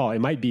you need at all. It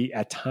might be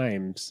at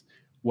times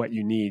what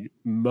you need.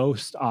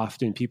 Most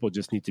often people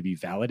just need to be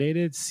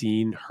validated,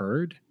 seen,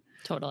 heard.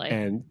 Totally.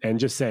 And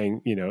just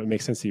saying, you know, it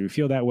makes sense that you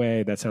feel that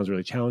way. That sounds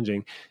really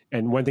challenging.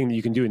 And one thing that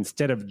you can do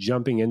instead of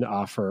jumping in to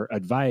offer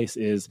advice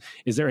is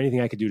there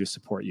anything I could do to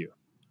support you?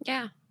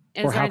 Yeah.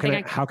 Or how can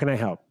I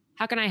help?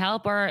 How can I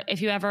help? Or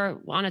if you ever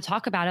want to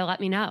talk about it,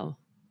 let me know.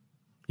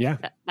 Yeah.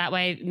 That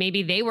way,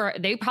 maybe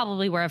they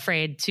probably were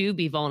afraid to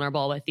be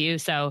vulnerable with you.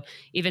 So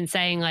even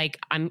saying like,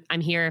 I'm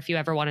here if you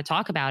ever want to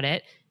talk about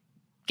it,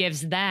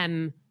 gives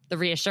them the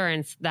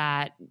reassurance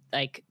that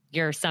like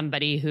you're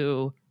somebody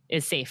who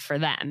is safe for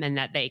them and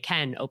that they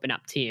can open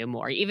up to you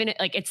more. Even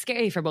like it's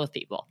scary for both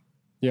people.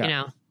 Yeah. You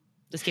know,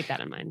 just keep that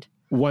in mind.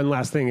 One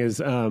last thing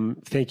is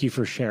thank you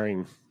for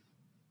sharing.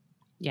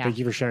 Yeah. Thank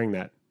you for sharing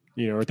that,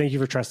 you know, or thank you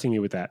for trusting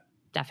you with that.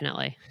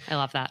 Definitely. I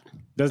love that.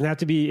 Doesn't have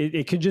to be,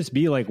 it could just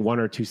be like 1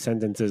 or 2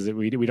 sentences. That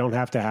we don't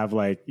have to have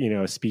like, you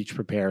know, a speech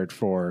prepared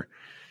for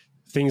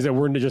things that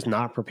we're just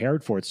not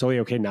prepared for. It's totally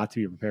okay not to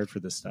be prepared for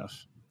this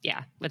stuff.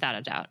 Yeah, without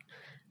a doubt.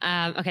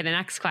 Okay, the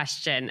next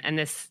question, and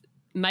this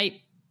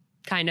might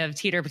kind of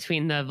teeter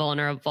between the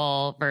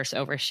vulnerable versus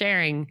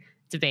oversharing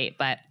debate,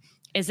 but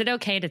is it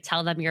okay to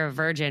tell them you're a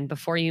virgin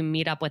before you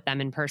meet up with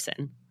them in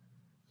person?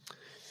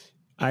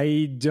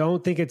 I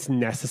don't think it's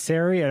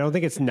necessary. I don't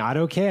think it's not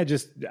okay. I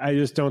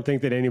just don't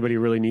think that anybody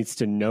really needs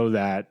to know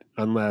that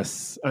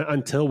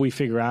until we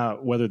figure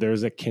out whether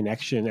there's a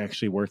connection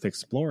actually worth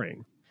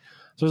exploring.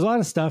 So there's a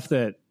lot of stuff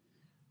that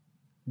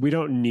we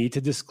don't need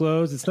to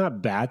disclose. It's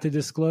not bad to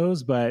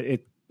disclose, but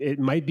it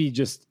might be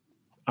just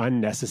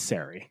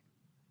unnecessary.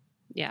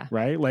 Yeah.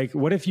 Right? Like,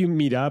 what if you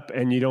meet up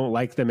and you don't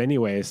like them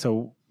anyway?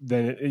 So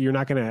then you're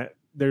not going to,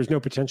 there's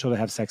no potential to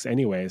have sex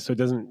anyway. So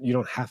you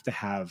don't have to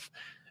have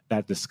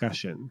that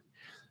discussion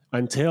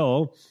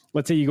until,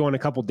 let's say you go on a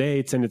couple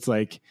dates and it's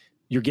like,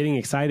 you're getting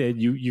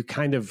excited. You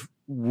kind of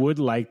would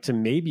like to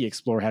maybe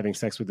explore having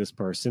sex with this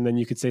person. Then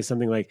you could say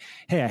something like,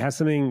 hey, I have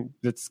something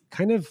that's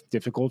kind of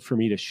difficult for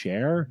me to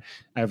share.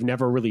 I've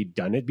never really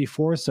done it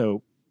before.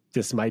 So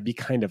this might be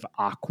kind of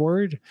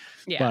awkward,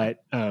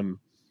 but,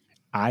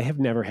 I have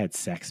never had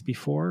sex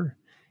before,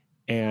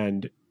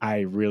 and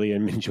I really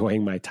am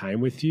enjoying my time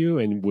with you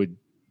and would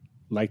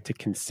like to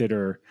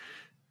consider,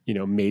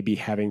 maybe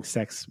having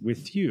sex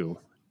with you.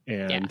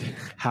 And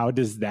how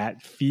does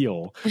that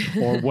feel?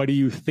 Or what do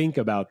you think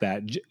about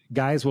that?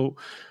 Guys will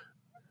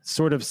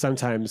sort of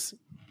sometimes,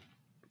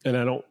 and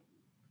I don't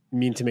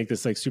mean to make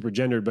this like super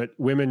gendered, but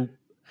women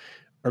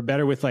are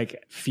better with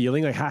like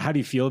feeling. Like, how do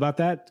you feel about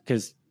that?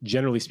 Because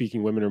generally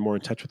speaking, women are more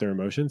in touch with their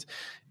emotions,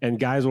 and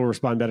guys will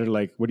respond better to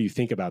like, what do you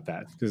think about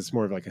that? Because it's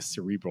more of like a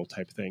cerebral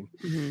type thing.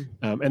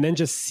 Mm-hmm. And then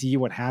just see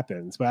what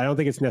happens. But I don't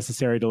think it's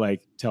necessary to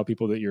like tell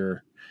people that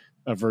you're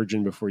a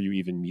virgin before you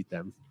even meet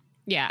them.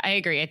 Yeah, I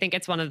agree. I think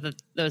it's one of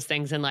those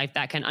things in life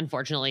that can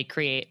unfortunately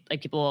create,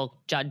 like, people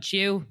will judge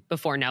you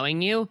before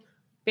knowing you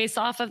based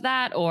off of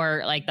that,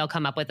 or like they'll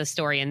come up with a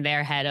story in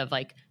their head of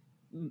like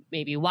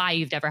maybe why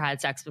you've never had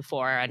sex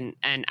before. And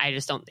I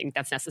just don't think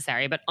that's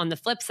necessary. But on the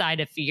flip side,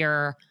 if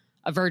you're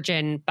a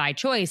virgin by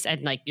choice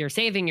and like you're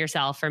saving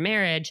yourself for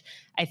marriage,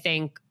 I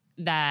think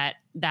that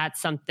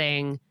that's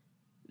something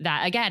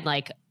that,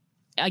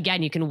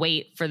 again, you can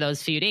wait for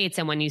those few dates.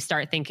 And when you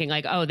start thinking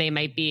like, oh, they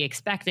might be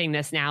expecting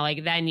this now,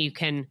 like then you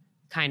can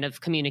kind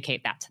of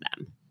communicate that to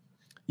them.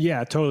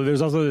 Yeah, totally.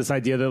 There's also this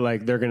idea that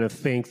like they're going to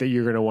think that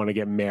you're going to want to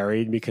get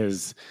married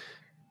because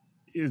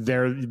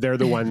they're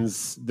the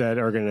ones that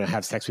are going to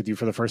have sex with you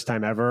for the first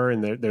time ever.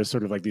 And there's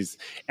sort of like these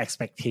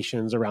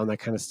expectations around that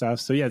kind of stuff.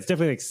 So yeah, it's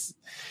definitely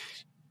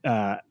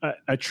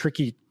a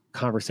tricky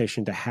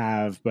conversation to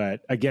have.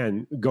 But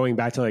again, going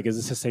back to like, is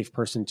this a safe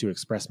person to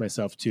express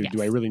myself to? Yes.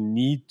 Do I really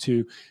need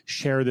to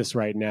share this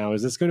right now?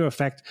 Is this going to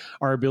affect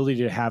our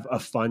ability to have a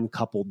fun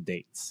couple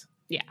dates?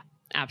 Yeah,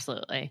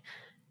 absolutely.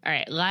 All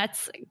right,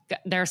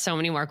 there are so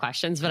many more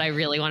questions, but I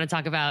really want to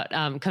talk about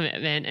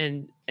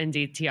commitment and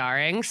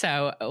DTRing.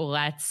 So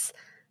let's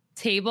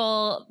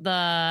table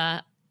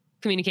the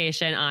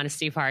communication,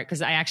 honesty part,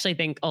 because I actually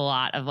think a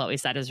lot of what we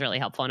said is really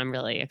helpful, and I'm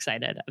really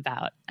excited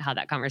about how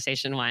that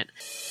conversation went.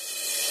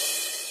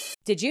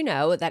 Did you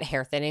know that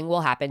hair thinning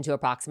will happen to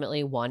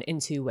approximately 1 in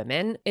 2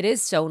 women? It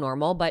is so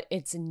normal, but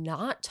it's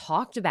not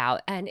talked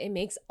about, and it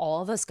makes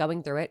all of us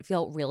going through it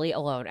feel really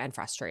alone and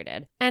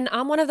frustrated. And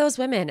I'm one of those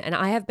women, and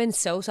I have been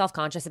so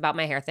self-conscious about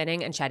my hair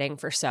thinning and shedding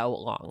for so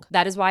long.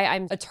 That is why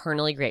I'm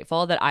eternally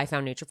grateful that I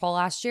found Nutrafol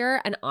last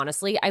year, and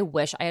honestly, I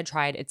wish I had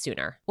tried it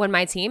sooner. When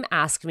my team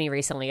asked me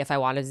recently if I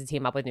wanted to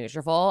team up with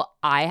Nutrafol,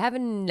 I have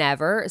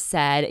never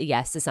said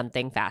yes to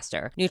something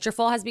faster.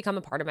 Nutrafol has become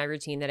a part of my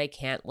routine that I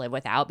can't live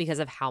without because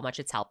of how much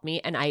it's helped me,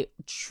 and I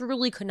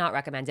truly could not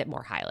recommend it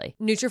more highly.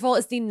 Nutrafol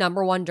is the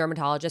 #1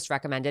 dermatologist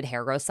recommended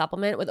hair growth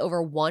supplement, with over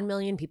 1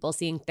 million people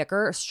seeing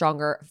thicker,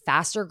 stronger,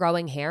 faster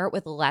growing hair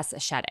with less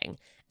shedding.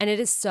 And it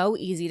is so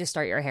easy to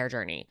start your hair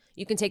journey.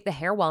 You can take the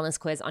hair wellness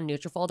quiz on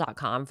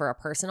Nutrafol.com for a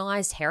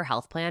personalized hair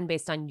health plan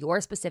based on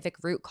your specific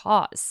root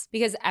cause.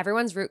 Because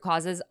everyone's root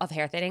causes of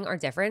hair thinning are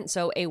different,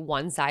 so a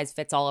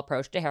one-size-fits-all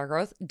approach to hair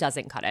growth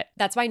doesn't cut it.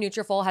 That's why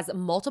Nutrafol has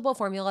multiple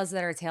formulas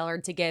that are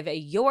tailored to give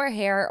your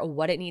hair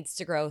what it needs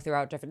to grow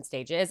throughout different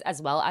stages,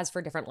 as well as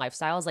for different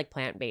lifestyles like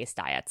plant-based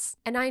diets.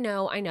 And I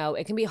know,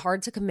 it can be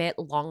hard to commit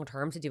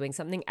long-term to doing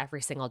something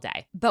every single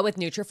day. But with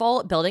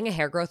Nutrafol, building a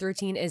hair growth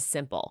routine is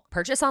simple.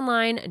 Purchase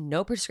online,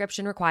 no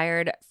prescription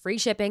required, free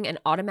shipping, and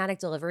automatic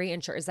delivery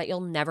ensures that you'll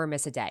never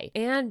miss a day.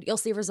 And you'll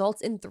see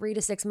results in 3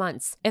 to 6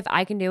 months. If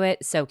I can do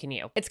it, so can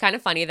you. It's kind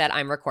of funny that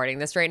I'm recording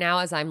this right now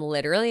as I'm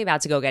literally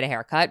about to go get a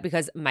haircut,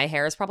 because my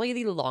hair is probably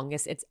the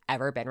longest it's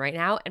ever been right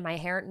now, and my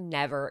hair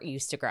never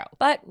used to grow.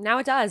 But now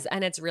it does,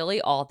 and it's really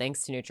all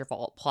thanks to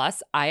Nutrafol.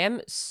 Plus, I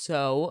am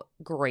so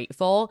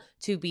grateful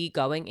to be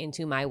going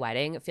into my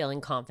wedding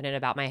feeling confident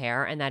about my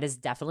hair, and that is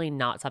definitely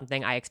not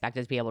something I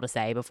expected to be able to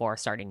say before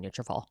starting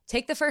Nutrafol.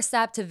 Take the first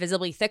step to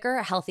visibly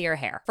thicker, healthier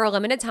hair. For a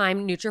limited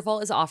time,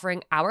 Nutrafol is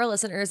offering our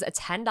listeners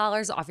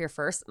 $10 off your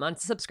first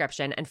month's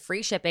subscription and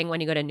free shipping when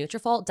you go to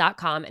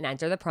Nutrafol.com and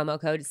enter the promo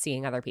code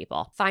Seeing Other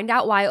People. Find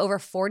out why over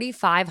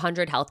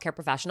 4,500 healthcare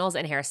professionals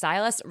and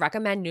hairstylists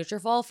recommend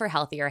Nutrafol for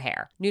healthier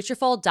hair.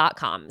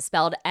 Nutrafol.com,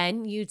 spelled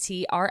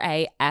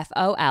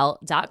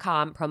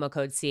Nutrafol.com, promo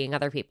code Seeing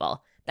Other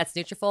People. That's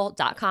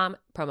Nutrafol.com,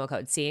 promo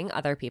code Seeing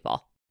Other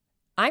People.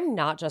 I'm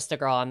not just a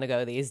girl on the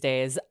go these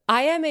days.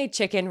 I am a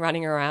chicken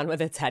running around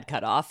with its head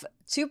cut off.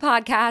 2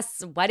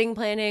 podcasts, wedding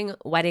planning,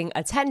 wedding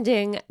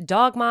attending,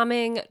 dog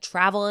momming,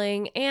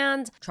 traveling,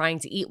 and trying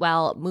to eat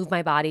well, move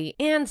my body,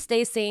 and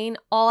stay sane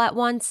all at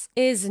once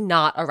is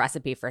not a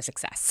recipe for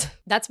success.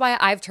 That's why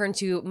I've turned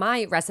to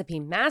my recipe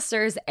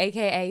masters,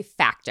 aka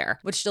Factor,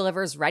 which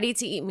delivers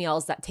ready-to-eat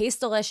meals that taste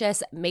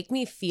delicious, make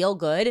me feel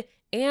good,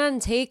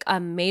 and take a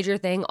major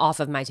thing off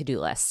of my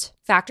to-do list.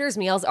 Factor's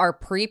meals are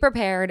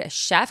pre-prepared,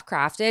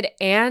 chef-crafted,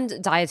 and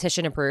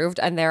dietitian approved,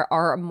 and there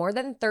are more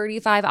than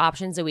 35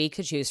 options a week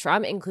to choose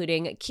from,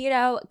 including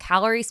keto,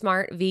 calorie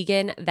smart,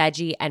 vegan,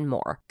 veggie, and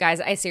more.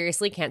 Guys, I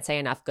seriously can't say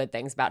enough good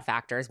things about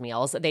Factor's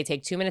meals. They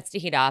take 2 minutes to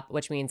heat up,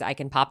 which means I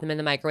can pop them in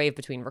the microwave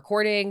between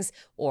recordings,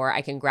 or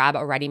I can grab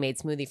a ready-made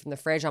smoothie from the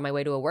fridge on my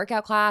way to a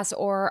workout class,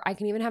 or I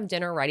can even have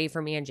dinner ready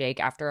for me and Jake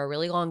after a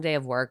really long day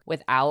of work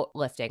without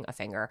lifting a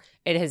finger.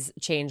 It has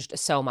changed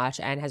so much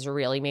and has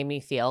really made me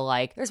feel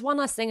like there's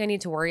one less thing I need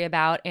to worry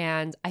about,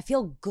 and I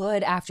feel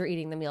good after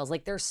eating the meals.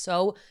 Like, they're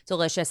so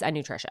delicious and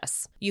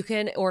nutritious. You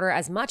can order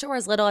as much or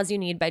as little as you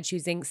need by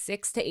choosing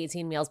 6 to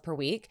 18 meals per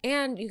week,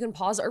 and you can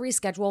pause or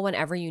reschedule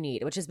whenever you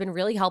need, which has been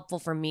really helpful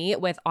for me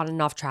with on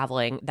and off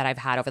traveling that I've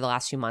had over the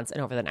last few months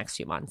and over the next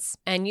few months.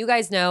 And you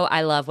guys know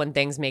I love when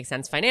things make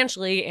sense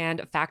financially,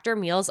 and Factor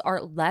meals are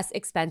less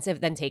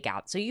expensive than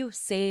takeout, so you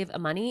save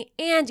money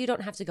and you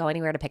don't have to go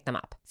anywhere to pick them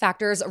up.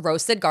 Factor's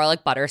roasted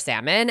garlic butter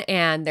salmon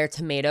and their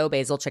tomato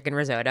basil chicken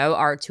risotto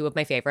are 2 of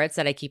my favorites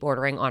that I keep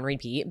ordering on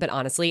repeat, but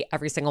honestly,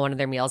 every single one of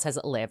their meals has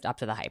lived up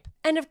to the hype.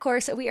 And of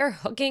course, we are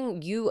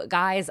hooking you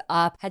guys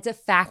up. Head to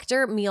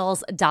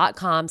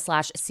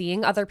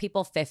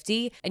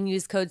factormeals.com/seeingotherpeople50 and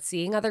use code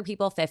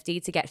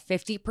seeingotherpeople50 to get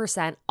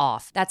 50%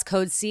 off. That's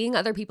code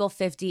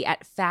seeingotherpeople50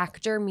 at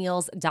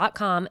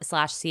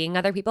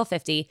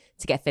factormeals.com/seeingotherpeople50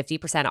 to get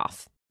 50%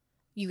 off.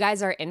 You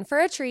guys are in for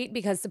a treat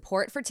because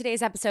support for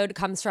today's episode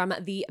comes from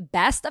the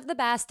best of the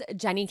best,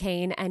 Jenny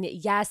Kane. And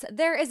yes,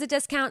 there is a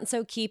discount,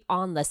 so keep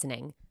on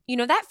listening. You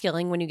know that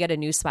feeling when you get a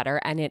new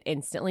sweater and it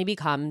instantly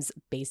becomes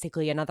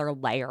basically another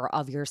layer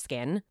of your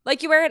skin?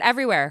 Like you wear it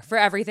everywhere, for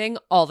everything,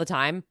 all the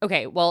time.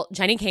 Okay, well,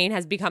 Jenny Kane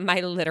has become my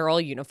literal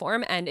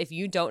uniform. And if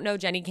you don't know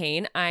Jenny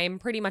Kane, I'm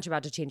pretty much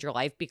about to change your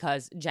life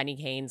because Jenny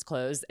Kane's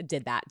clothes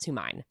did that to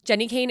mine.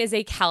 Jenny Kane is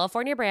a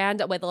California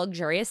brand with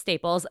luxurious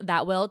staples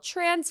that will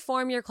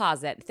transform your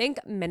closet. Think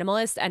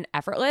minimalist and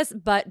effortless,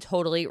 but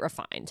totally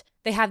refined.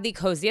 They have the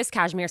coziest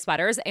cashmere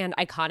sweaters and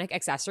iconic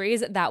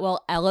accessories that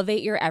will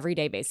elevate your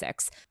everyday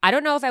basics. I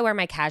don't know if I wear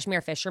my cashmere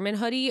fisherman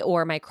hoodie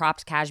or my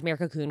cropped cashmere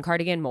cocoon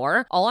cardigan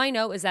more. All I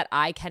know is that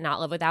I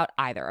cannot live without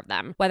either of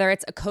them. Whether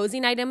it's a cozy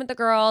night in with the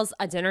girls,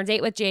 a dinner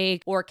date with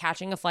Jake, or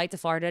catching a flight to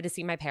Florida to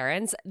see my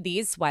parents,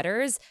 these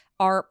sweaters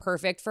are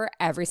perfect for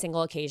every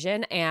single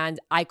occasion, and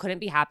I couldn't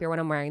be happier when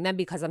I'm wearing them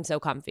because I'm so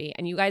comfy.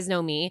 And you guys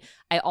know me,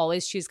 I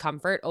always choose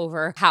comfort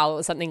over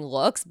how something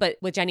looks, but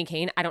with Jenny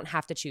Kane, I don't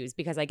have to choose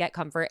because I get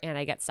comfort and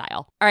I get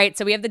style. All right,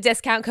 so we have the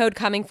discount code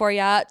coming for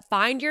you.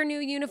 Find your new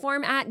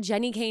uniform at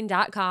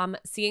jennykane.com.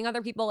 Seeing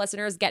Other People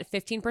listeners get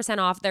 15%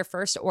 off their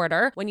first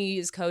order when you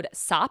use code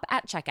SOP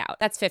at checkout.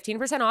 That's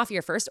 15% off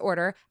your first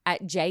order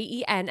at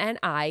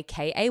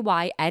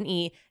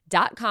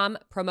jennykayne.com,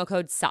 promo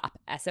code SOP,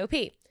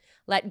 S-O-P.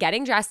 Let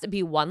getting dressed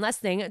be one less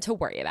thing to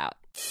worry about.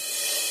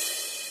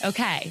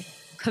 Okay.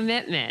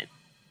 Commitment.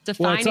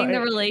 Defining the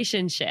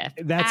relationship.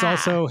 That's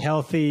also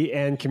healthy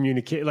and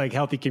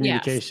healthy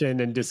communication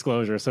and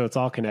disclosure. So it's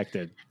all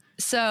connected.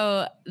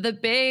 So the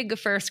big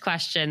first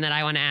question that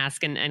I want to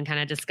ask and kind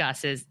of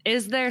discuss is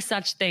there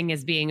such thing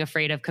as being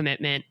afraid of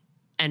commitment,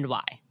 and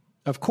why?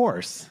 Of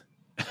course.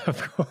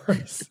 Of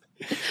course.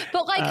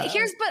 But but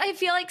I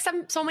feel like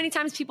so many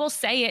times people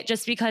say it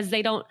just because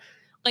they don't,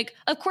 like,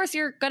 of course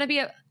you're going to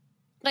be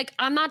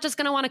I'm not just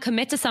going to want to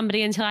commit to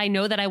somebody until I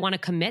know that I want to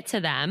commit to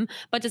them.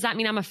 But does that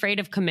mean I'm afraid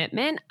of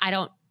commitment? I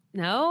don't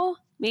know.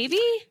 Maybe.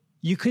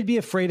 You could be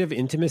afraid of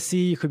intimacy.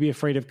 You could be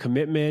afraid of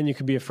commitment. You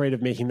could be afraid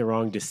of making the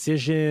wrong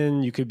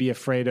decision. You could be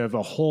afraid of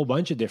a whole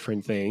bunch of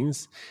different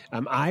things.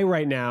 I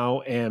right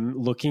now am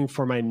looking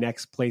for my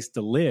next place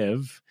to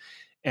live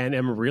and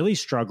am really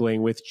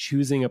struggling with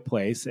choosing a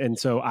place. And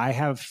so I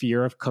have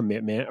fear of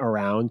commitment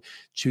around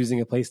choosing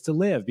a place to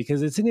live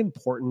because it's an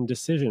important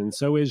decision.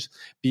 So is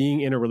being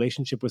in a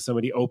relationship with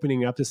somebody,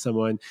 opening up to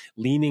someone,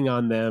 leaning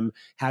on them,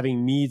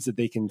 having needs that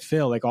they can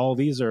fill. Like, all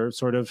these are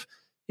sort of,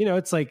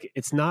 it's like,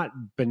 it's not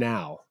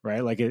banal,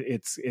 right? Like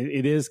it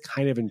is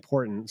kind of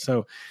important.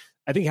 So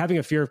I think having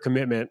a fear of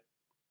commitment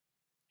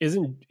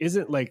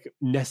isn't like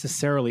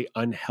necessarily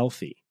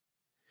unhealthy.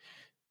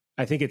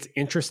 I think it's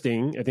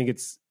interesting. I think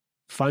it's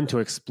fun to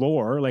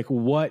explore, like,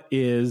 what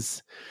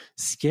is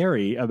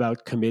scary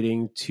about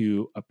committing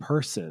to a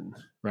person,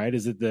 right?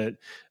 Is it that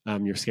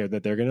you're scared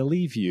that they're going to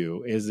leave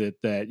you? Is it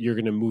that you're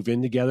going to move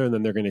in together and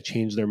then they're going to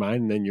change their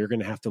mind and then you're going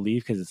to have to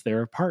leave because it's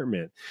their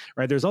apartment,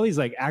 right? There's all these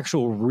like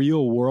actual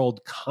real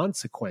world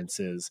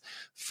consequences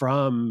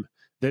from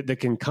that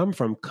can come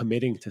from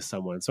committing to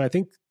someone. So I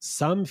think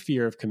some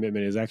fear of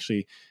commitment is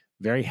actually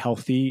very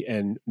healthy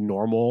and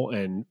normal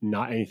and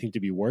not anything to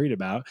be worried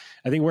about.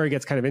 I think where it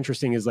gets kind of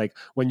interesting is like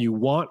when you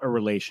want a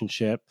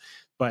relationship,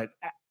 but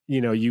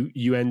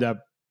you end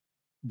up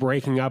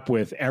breaking up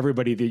with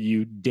everybody that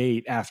you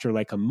date after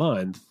like a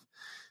month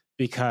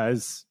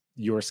because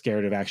you're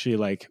scared of actually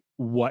like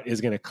what is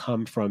going to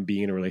come from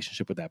being in a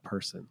relationship with that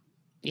person.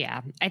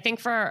 Yeah. I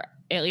think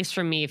at least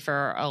for me,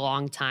 for a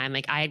long time,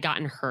 like I had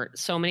gotten hurt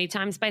so many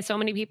times by so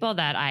many people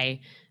that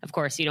of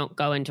course, you don't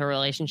go into a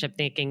relationship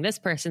thinking this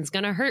person's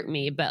going to hurt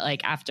me. But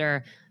like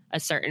after a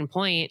certain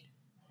point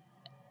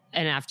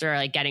and after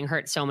like getting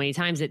hurt so many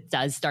times, it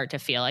does start to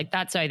feel like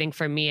that. So I think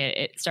for me,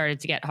 it started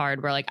to get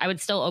hard where like I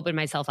would still open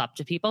myself up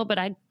to people, but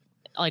I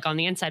like on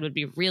the inside would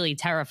be really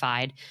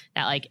terrified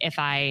that like if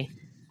I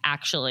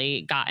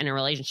actually got in a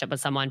relationship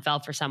with someone, fell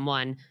for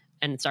someone,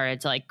 and started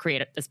to like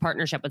create this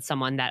partnership with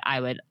someone that I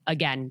would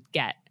again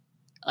get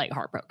like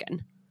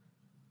heartbroken.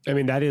 I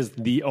mean, that is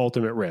the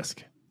ultimate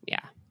risk. Yeah.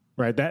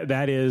 Right.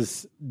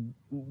 That's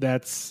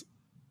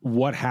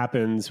what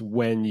happens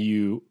when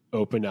you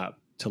open up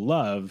to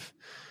love.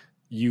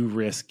 You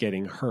risk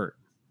getting hurt.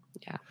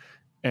 Yeah.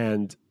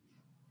 And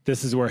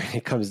this is where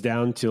it comes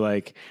down to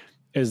like,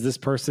 is this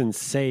person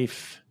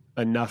safe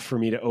enough for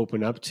me to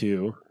open up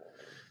to?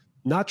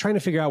 Not trying to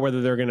figure out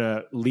whether they're going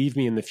to leave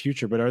me in the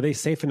future, but are they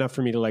safe enough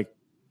for me to like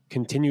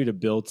continue to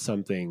build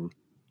something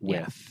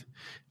with?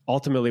 Yeah.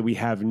 Ultimately, we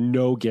have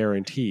no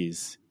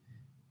guarantees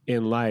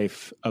in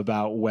life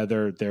about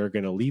whether they're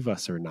going to leave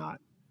us or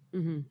not.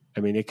 Mm-hmm. I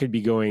mean, it could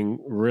be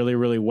going really,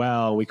 really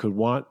well. We could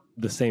want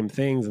the same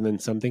things and then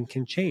something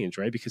can change,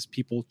 right? Because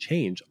people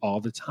change all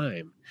the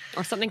time.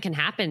 Or something can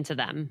happen to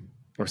them.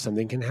 Or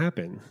something can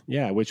happen.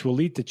 Yeah, which will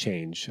lead to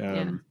change.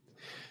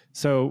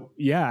 So,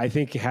 yeah, I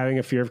think having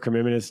a fear of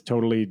commitment is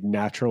totally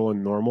natural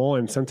and normal.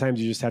 And sometimes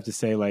you just have to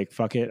say, like,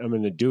 fuck it, I'm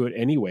going to do it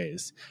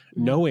anyways,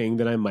 knowing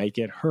that I might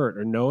get hurt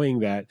or knowing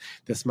that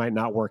this might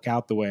not work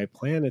out the way I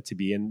plan it to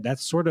be. And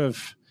that's sort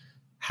of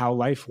how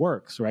life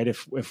works, right?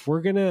 If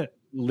we're going to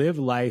live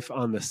life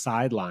on the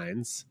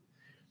sidelines,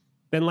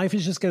 then life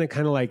is just going to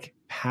kind of like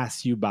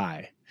pass you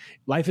by.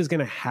 Life is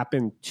going to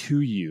happen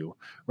to you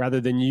rather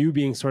than you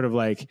being sort of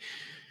like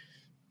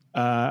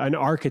an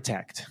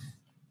architect.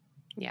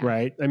 Yeah.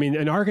 Right. I mean,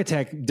 an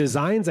architect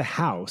designs a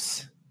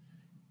house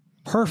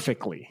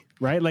perfectly,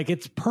 right? Like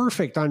it's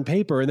perfect on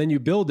paper, and then you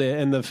build it,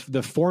 and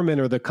the foreman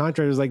or the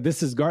contractor is like,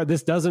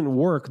 "This doesn't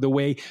work the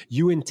way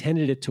you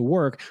intended it to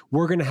work.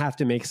 We're going to have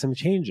to make some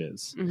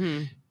changes."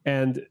 Mm-hmm.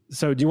 And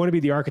so, do you want to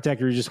be the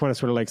architect, or you just want to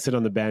sort of like sit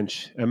on the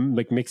bench? I'm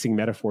like mixing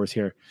metaphors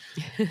here,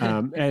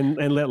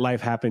 and let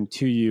life happen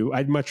to you.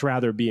 I'd much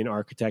rather be an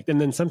architect.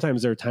 And then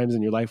sometimes there are times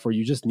in your life where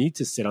you just need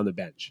to sit on the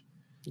bench.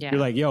 Yeah.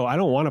 You're like, yo, I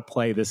don't want to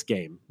play this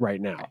game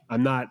right now.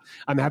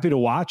 I'm happy to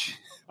watch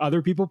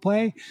other people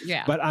play,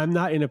 but I'm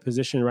not in a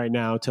position right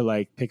now to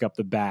like pick up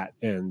the bat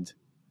and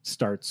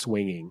start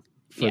swinging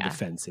for the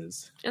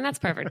fences. And that's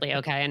perfectly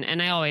okay.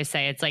 And I always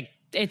say it's like,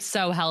 it's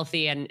so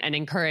healthy and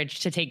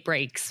encouraged to take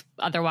breaks.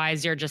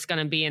 Otherwise, you're just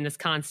going to be in this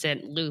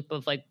constant loop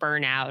of like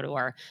burnout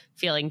or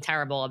feeling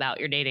terrible about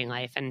your dating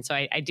life. And so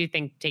I do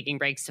think taking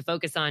breaks to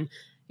focus on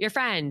your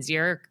friends,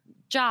 your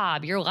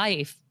job, your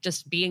life,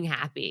 just being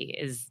happy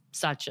is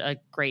such a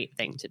great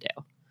thing to do.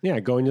 Yeah,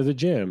 going to the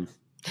gym.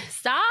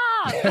 Stop!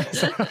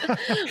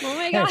 Oh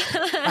my God.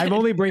 I'm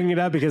only bringing it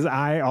up because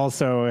I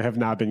also have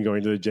not been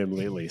going to the gym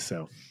lately.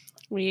 So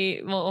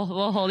we'll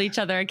hold each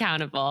other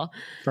accountable.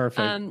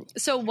 Perfect.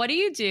 So what do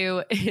you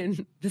do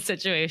in the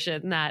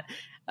situation that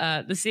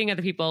the Seeing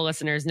Other People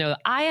listeners know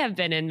I have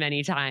been in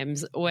many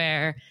times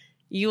where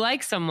you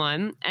like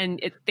someone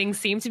and things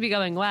seem to be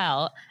going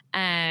well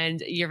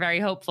and you're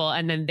very hopeful,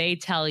 and then they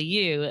tell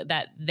you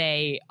that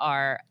they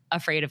are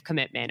afraid of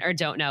commitment or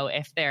don't know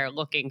if they're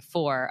looking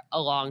for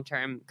a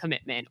long-term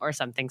commitment or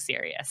something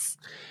serious?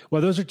 Well,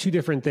 those are two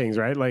different things,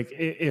 right? Like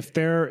if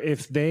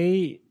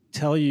they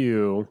tell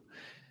you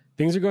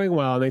things are going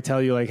well and they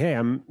tell you like, hey,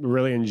 I'm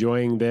really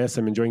enjoying this,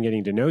 I'm enjoying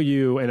getting to know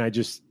you, and I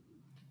just,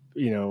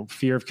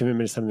 fear of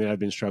commitment is something that I've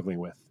been struggling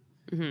with.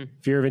 Mm-hmm.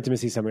 Fear of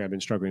intimacy is something I've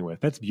been struggling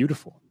with. That's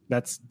beautiful.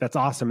 That's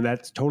awesome. And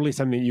that's totally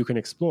something that you can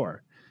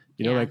explore.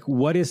 Like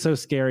what is so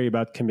scary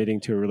about committing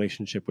to a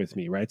relationship with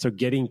me, right? So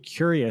getting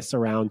curious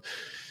around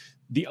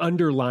the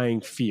underlying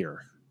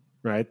fear,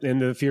 right?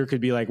 And the fear could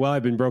be like, well,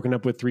 I've been broken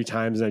up with 3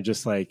 times and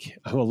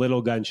I'm a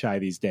little gun shy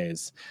these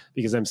days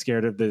because I'm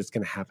scared that it's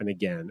going to happen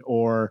again.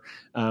 Or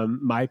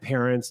my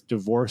parents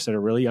divorced at a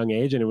really young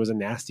age and it was a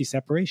nasty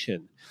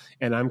separation.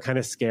 And I'm kind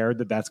of scared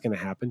that that's going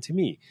to happen to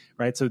me,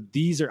 right? So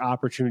these are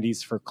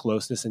opportunities for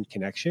closeness and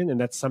connection.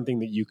 And that's something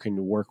that you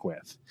can work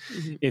with.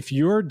 Mm-hmm. If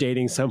you're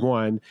dating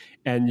someone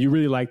and you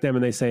really like them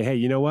and they say, hey,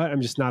 you know what?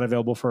 I'm just not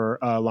available for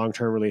a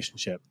long-term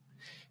relationship.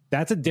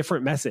 That's a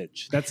different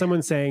message. That's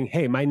someone saying,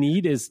 hey, my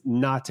need is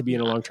not to be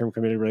in a long-term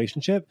committed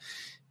relationship.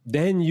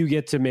 Then you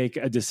get to make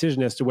a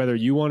decision as to whether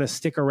you want to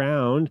stick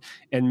around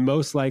and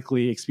most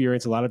likely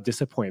experience a lot of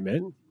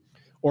disappointment.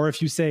 Or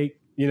if you say,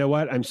 you know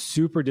what, I'm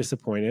super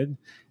disappointed.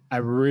 I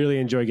really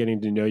enjoy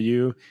getting to know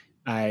you.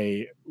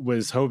 I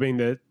was hoping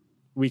that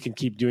we can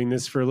keep doing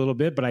this for a little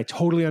bit, but I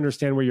totally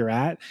understand where you're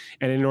at.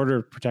 And in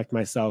order to protect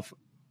myself,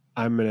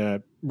 I'm going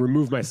to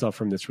remove myself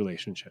from this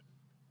relationship.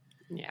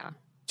 Yeah.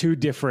 2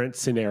 different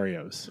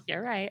scenarios.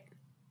 You're right.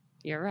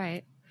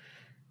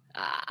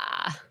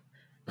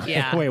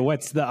 Yeah. Wait,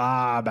 what's the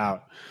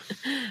about?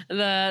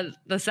 The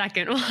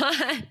second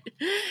one.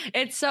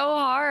 It's so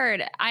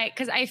hard.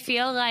 Because I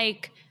feel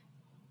like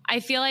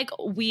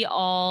we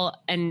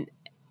all, and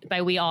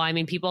by we all, I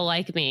mean people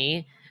like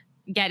me,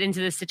 get into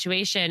this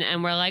situation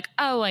and we're like,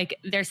 oh, like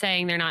they're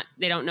saying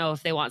they don't know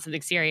if they want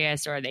something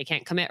serious or they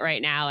can't commit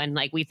right now. And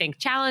like, we think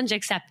challenge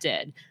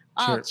accepted.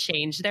 I'll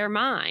change their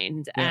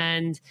mind. Yeah.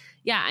 And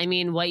yeah, I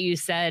mean, what you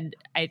said,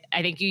 I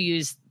think you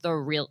used the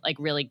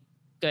really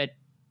good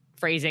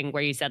phrasing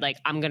where you said like,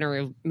 I'm going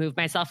to remove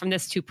myself from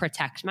this to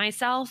protect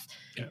myself.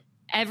 Yeah.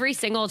 Every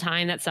single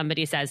time that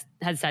somebody has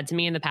said to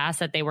me in the past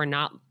that they were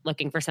not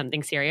looking for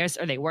something serious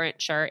or they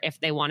weren't sure if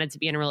they wanted to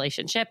be in a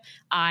relationship,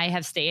 I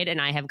have stayed and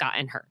I have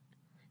gotten hurt.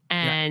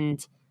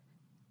 And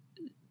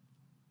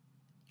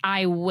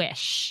I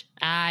wish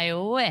I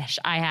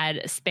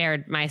had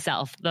spared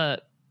myself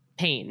the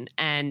pain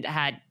and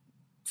had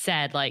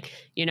said like,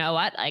 you know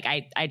what? Like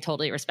I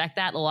totally respect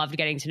that. Loved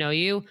getting to know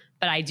you,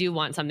 but I do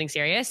want something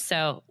serious.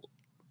 So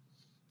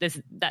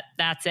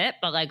that's it.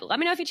 But like, let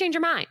me know if you change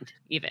your mind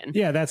even.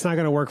 Yeah. That's not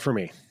going to work for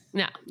me.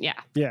 No. Yeah.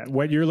 Yeah.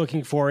 What you're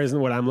looking for isn't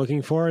what I'm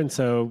looking for. And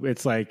so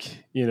it's like,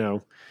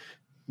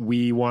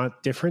 we want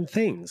different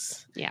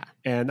things. Yeah.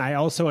 And I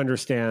also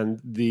understand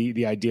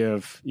the idea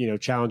of,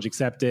 challenge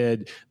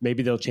accepted.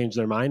 Maybe they'll change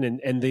their mind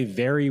and they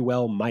very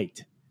well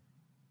might.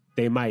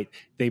 They might.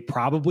 They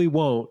probably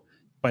won't,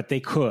 but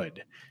they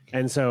could.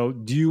 And so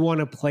do you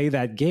want to play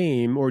that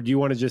game or do you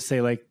want to just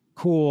say like,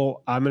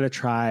 cool, I'm going to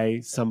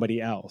try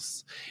somebody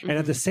else? Mm-hmm. And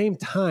at the same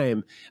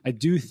time, I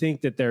do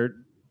think that they're,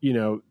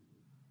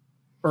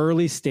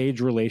 early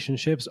stage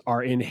relationships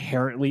are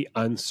inherently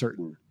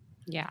uncertain.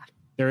 Yeah.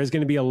 There is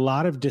going to be a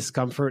lot of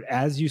discomfort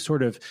as you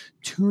sort of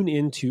tune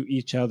into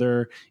each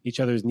other's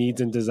needs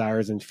and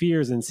desires and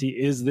fears and see,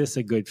 is this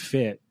a good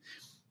fit?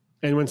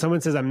 And when someone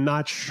says, I'm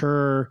not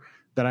sure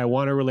that I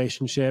want a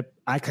relationship,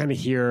 I kind of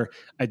hear,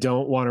 I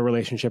don't want a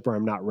relationship or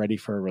I'm not ready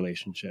for a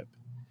relationship.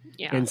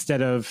 Yeah.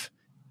 Instead of,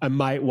 I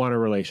might want a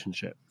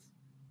relationship.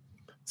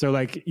 So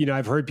like,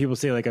 I've heard people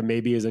say like a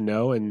maybe is a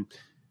no, and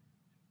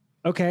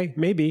okay,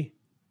 maybe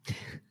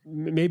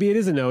it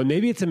is a no, and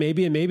maybe it's a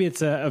maybe, and maybe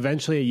it's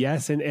eventually a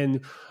yes. And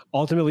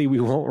ultimately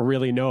we won't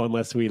really know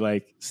unless we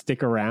like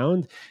stick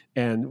around.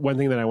 And one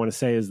thing that I want to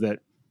say is that,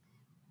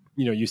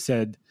 you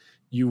said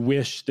you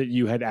wish that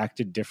you had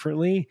acted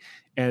differently,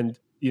 and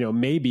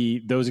maybe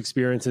those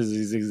experiences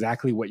is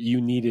exactly what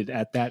you needed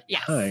at that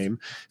time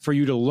for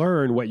you to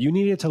learn what you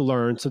needed to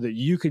learn so that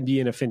you could be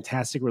in a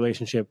fantastic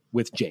relationship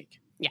with Jake.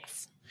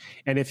 Yes.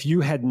 And if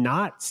you had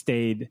not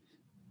stayed,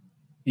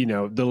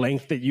 the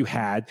length that you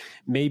had,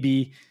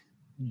 maybe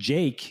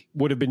Jake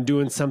would have been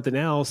doing something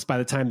else by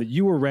the time that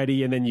you were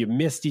ready, and then you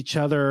missed each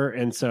other.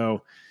 And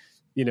so,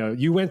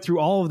 you went through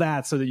all of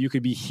that so that you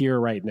could be here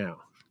right now.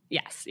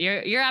 Yes,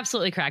 you're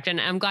absolutely correct.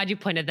 And I'm glad you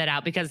pointed that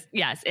out because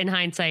yes, in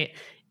hindsight,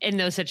 in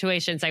those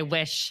situations, I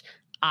wish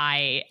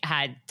I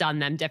had done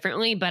them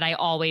differently, but I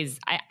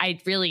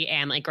really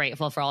am like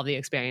grateful for all the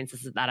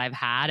experiences that I've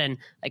had. And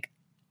like,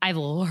 I've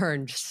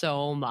learned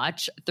so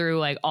much through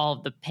like all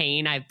of the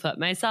pain I've put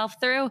myself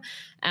through.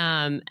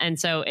 And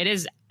so it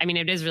is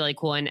really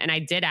cool. And I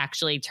did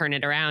actually turn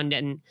it around,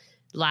 and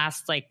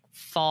last like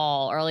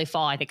early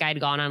fall, I think I had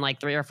gone on like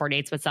 3 or 4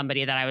 dates with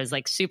somebody that I was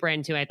like super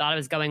into. I thought it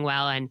was going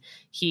well. And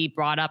he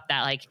brought up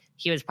that like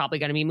he was probably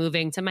going to be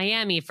moving to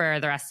Miami for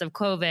the rest of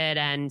COVID,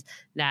 and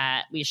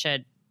that we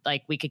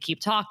could keep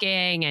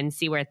talking and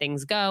see where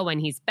things go when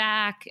he's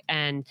back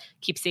and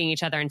keep seeing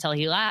each other until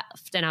he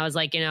left. And I was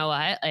like, you know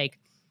what? Like,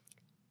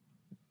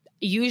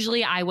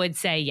 usually I would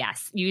say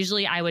yes.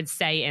 Usually I would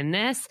say in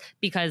this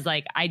because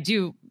like I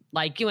do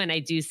like you and I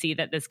do see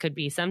that this could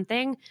be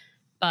something,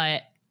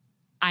 but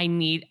I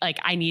need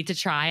to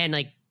try and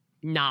like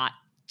not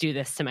do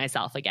this to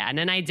myself again.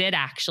 And I did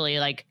actually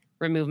like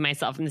remove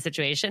myself from the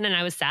situation, and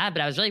I was sad,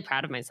 but I was really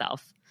proud of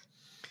myself.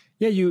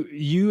 Yeah,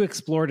 you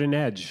explored an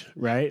edge,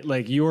 right?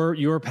 Like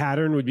your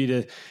pattern would be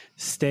to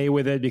stay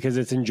with it because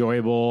it's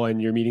enjoyable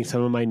and you're meeting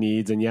some of my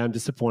needs, and yeah, I'm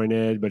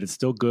disappointed, but it's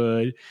still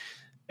good.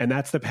 And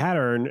that's the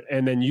pattern.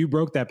 And then you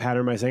broke that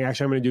pattern by saying,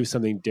 actually, I'm going to do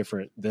something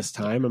different this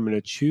time. I'm going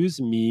to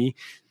choose me.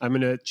 I'm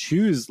going to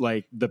choose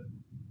like the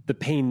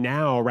pain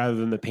now rather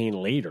than the pain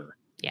later.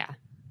 Yeah.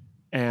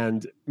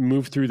 And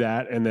move through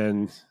that and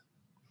then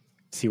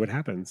see what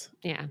happens.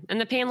 Yeah.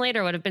 And the pain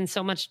later would have been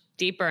so much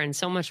deeper and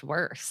so much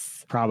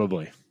worse.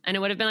 Probably. And it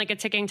would have been like a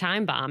ticking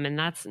time bomb, and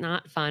that's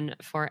not fun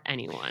for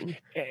anyone.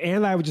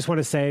 And I would just want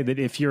to say that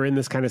if you're in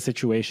this kind of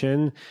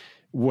situation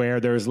where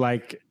there's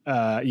like,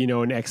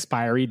 an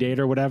expiry date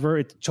or whatever,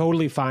 it's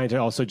totally fine to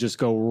also just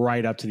go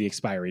right up to the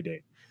expiry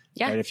date.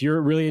 Yeah. And if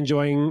you're really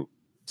enjoying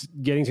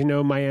getting to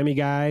know Miami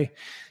guy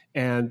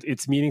and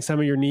it's meeting some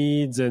of your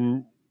needs,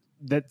 and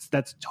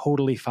that's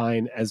totally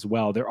fine as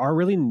well. There are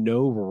really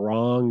no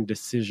wrong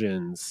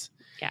decisions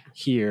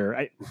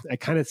here. I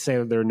kind of say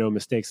that there are no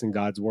mistakes in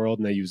God's world,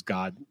 and I use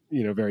God,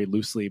 very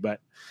loosely,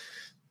 but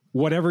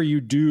whatever you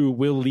do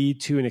will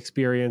lead to an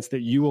experience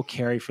that you will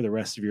carry for the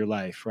rest of your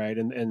life, right?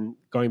 And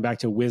going back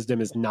to wisdom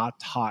is not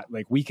taught.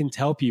 Like we can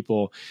tell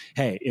people,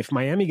 hey, if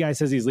Miami guy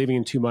says he's leaving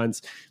in 2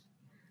 months,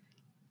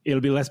 it'll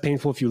be less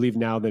painful if you leave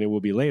now than it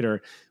will be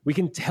later. We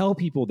can tell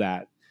people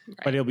that,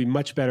 but it'll be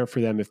much better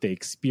for them if they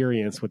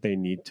experience what they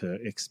need to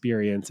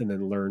experience and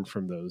then learn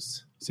from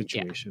those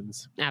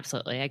situations. Yeah,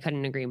 absolutely. I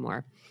couldn't agree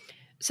more.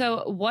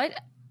 So what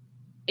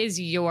is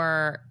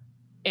your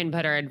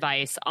input or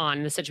advice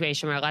on the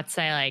situation where, let's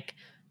say, like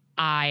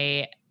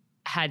I've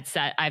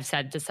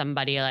said to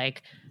somebody,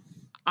 like,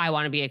 I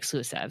want to be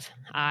exclusive.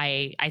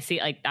 I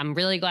see, like, I'm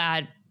really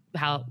glad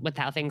how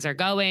things are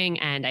going.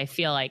 And I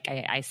feel like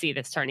I see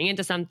this turning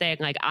into something.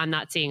 Like, I'm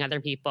not seeing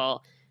other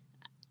people.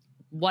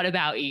 What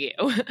about you?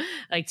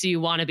 Like, do you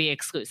want to be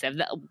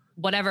exclusive?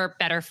 Whatever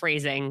better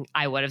phrasing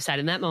I would have said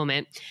in that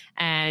moment.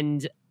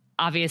 And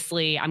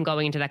obviously I'm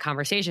going into that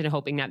conversation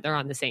hoping that they're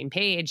on the same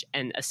page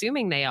and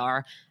assuming they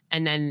are.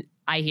 And then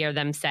I hear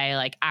them say,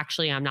 like,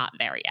 actually, I'm not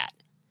there yet.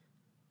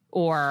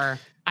 Or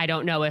I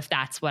don't know if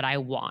that's what I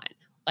want.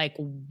 Like,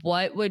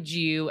 what would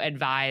you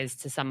advise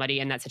to somebody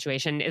in that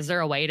situation? Is there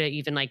a way to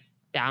even like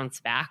bounce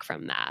back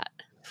from that?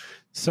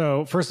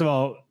 So first of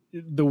all,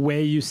 the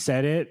way you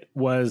said it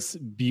was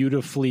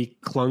beautifully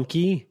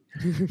clunky.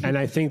 And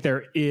I think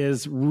there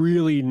is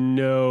really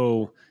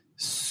no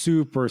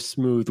super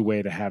smooth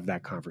way to have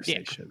that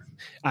conversation.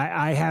 Yeah.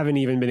 I haven't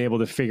even been able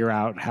to figure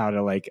out how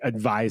to like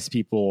advise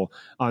people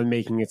on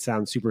making it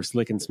sound super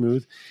slick and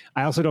smooth.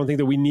 I also don't think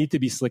that we need to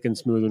be slick and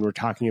smooth when we're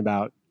talking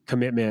about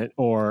commitment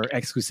or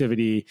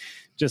exclusivity.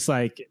 Just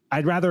like,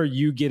 I'd rather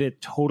you get it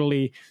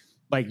totally,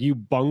 like you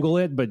bungle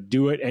it, but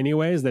do it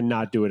anyways than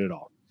not do it at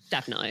all.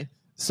 Definitely.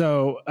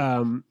 So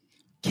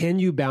can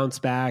you bounce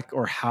back,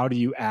 or how do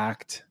you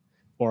act,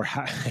 or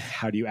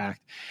how do you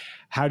act?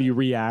 How do you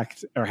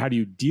react, or how do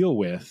you deal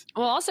with?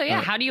 Well, also,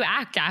 how do you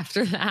act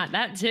after that?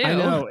 That too. I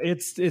know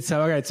it's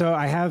okay. So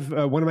I have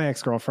one of my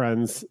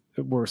ex-girlfriends.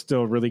 We're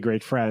still really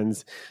great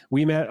friends.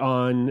 We met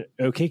on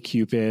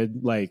OkCupid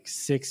like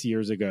 6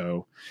 years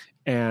ago.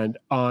 And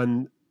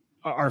on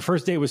our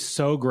first date was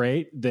so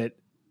great that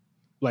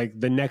like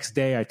the next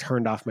day I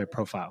turned off my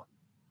profile.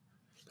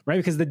 Right?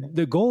 Because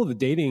the goal of the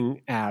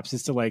dating apps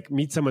is to like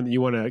meet someone that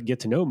you want to get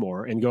to know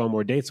more and go on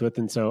more dates with.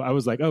 And so I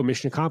was like, oh,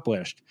 mission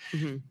accomplished.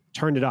 Mm-hmm.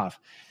 Turned it off.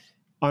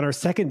 On our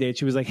second date,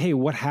 she was like, hey,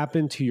 what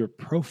happened to your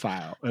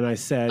profile? And I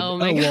said,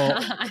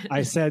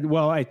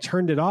 well, I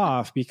turned it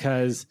off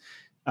because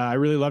I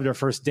really loved our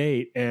first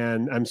date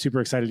and I'm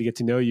super excited to get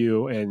to know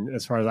you. And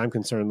as far as I'm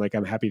concerned, like,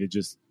 I'm happy to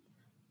just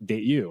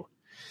date you.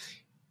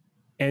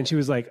 And she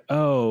was like,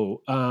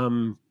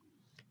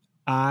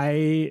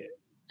 I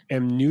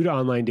am new to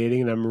online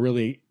dating and I'm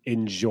really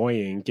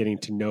enjoying getting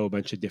to know a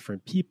bunch of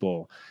different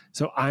people.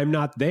 So I'm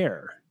not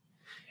there.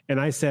 And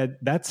I said,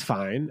 that's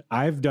fine.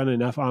 I've done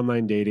enough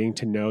online dating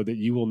to know that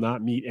you will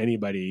not meet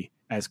anybody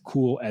as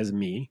cool as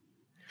me.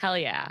 Hell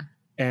yeah.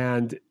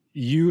 And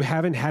you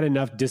haven't had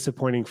enough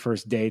disappointing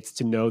first dates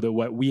to know that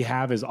what we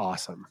have is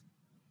awesome.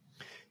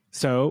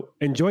 So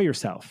enjoy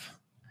yourself.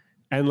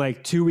 And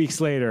like 2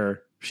 weeks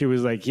later, she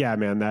was like, yeah,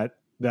 man, that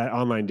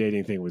online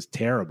dating thing was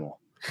terrible.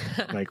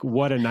 Like,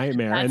 what a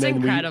nightmare. That's and then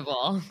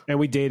incredible.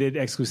 We dated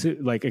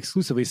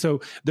exclusively.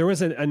 So there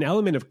was an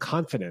element of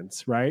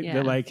confidence, right? Yeah.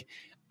 That like,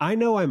 I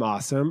know I'm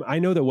awesome. I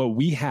know that what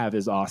we have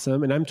is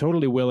awesome. And I'm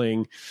totally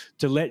willing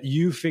to let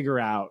you find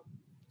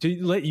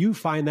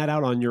that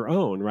out on your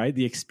own, right?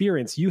 The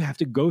experience, you have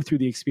to go through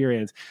the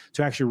experience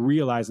to actually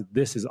realize that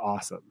this is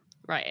awesome.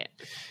 Right.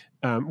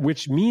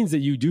 Which means that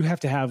you do have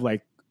to have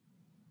like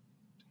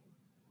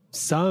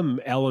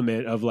some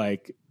element of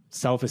like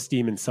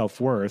self-esteem and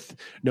self-worth,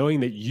 knowing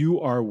that you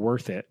are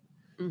worth it,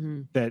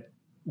 mm-hmm. that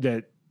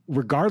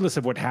regardless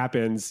of what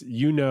happens,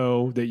 you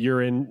know that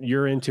you're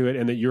into it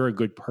and that you're a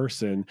good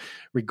person,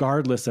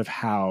 regardless of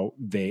how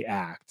they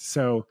act.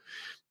 So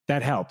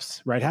that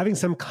helps, right? Having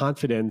some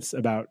confidence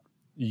about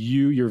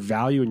you, your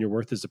value and your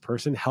worth as a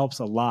person helps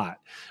a lot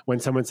when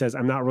someone says,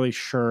 I'm not really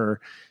sure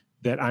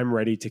that I'm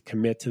ready to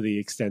commit to the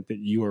extent that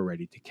you are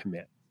ready to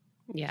commit.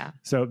 Yeah.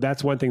 So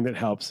that's one thing that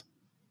helps.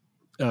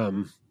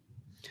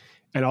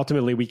 And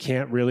ultimately we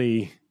can't,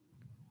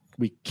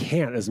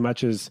 as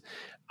much as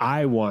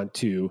I want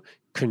to,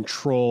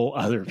 control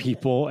other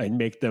people and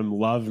make them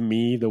love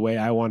me the way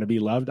I want to be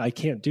loved. I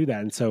can't do that.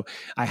 And so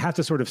I have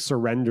to sort of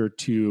surrender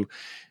to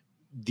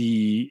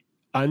the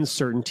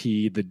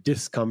uncertainty, the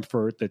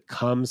discomfort that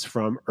comes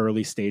from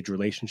early stage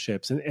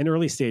relationships. And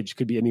early stage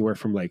could be anywhere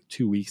from like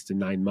 2 weeks to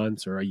 9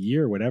 months or a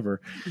year, whatever,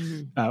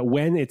 mm-hmm.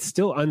 When it's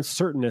still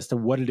uncertain as to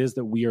what it is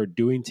that we are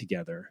doing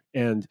together.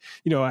 And,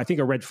 I think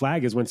a red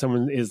flag is when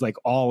someone is like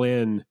all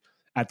in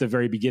at the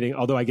very beginning,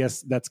 although I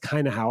guess that's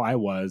kind of how I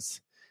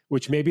was,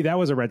 which maybe that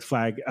was a red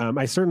flag.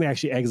 I certainly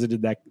actually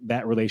exited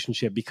that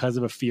relationship because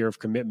of a fear of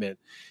commitment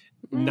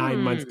 9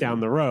 months down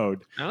the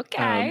road.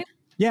 Okay.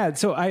 Yeah.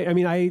 So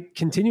I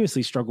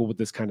continuously struggle with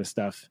this kind of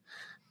stuff.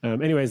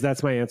 Anyways,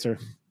 that's my answer.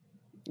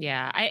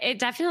 Yeah, it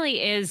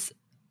definitely is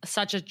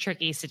such a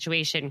tricky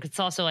situation. It's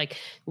also like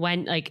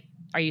when, like,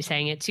 are you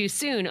saying it too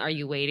soon? Are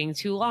you waiting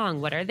too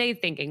long? What are they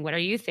thinking? What are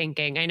you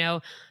thinking? I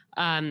know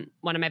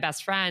one of my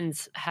best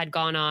friends had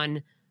gone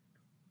on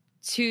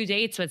 2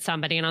 dates with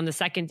somebody. And on the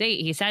second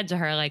date, he said to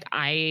her, like,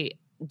 I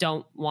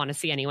don't want to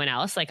see anyone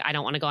else. Like, I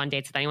don't want to go on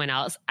dates with anyone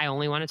else. I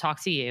only want to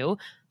talk to you,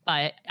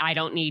 but I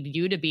don't need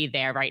you to be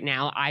there right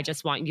now. I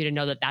just want you to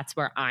know that that's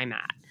where I'm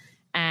at.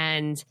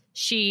 And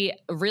she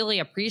really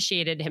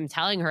appreciated him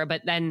telling her,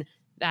 but then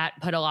that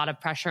put a lot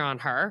of pressure on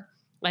her.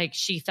 Like,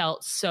 she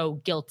felt so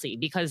guilty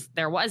because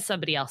there was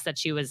somebody else that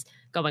she was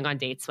going on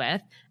dates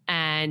with,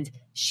 and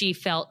she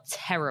felt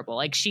terrible.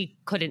 Like, she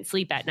couldn't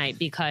sleep at night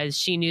because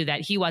she knew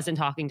that he wasn't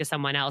talking to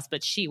someone else,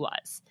 but she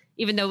was,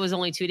 even though it was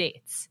only 2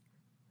 dates.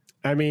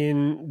 I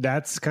mean,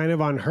 that's kind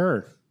of on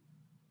her,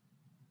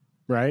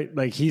 right?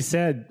 Like, he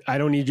said, I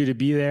don't need you to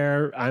be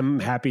there. I'm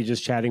happy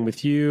just chatting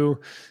with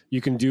you.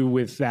 You can do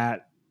with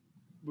that,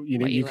 you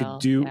know, you could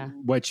do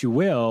what you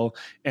will.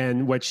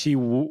 And what she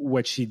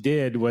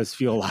did was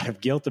feel a lot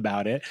of guilt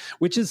about it,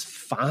 which is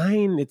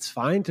fine. It's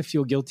fine to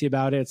feel guilty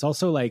about it. It's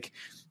also like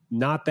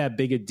not that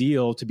big a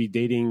deal to be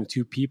dating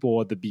 2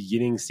 people at the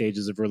beginning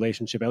stages of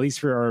relationship. At least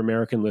for our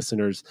American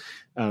listeners,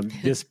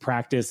 this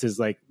practice is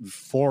like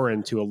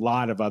foreign to a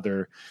lot of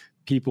other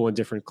people in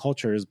different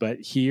cultures. But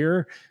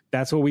here,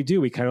 that's what we do.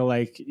 We kind of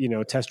like, you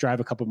know, test drive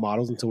a couple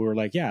models until we were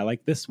like, yeah, I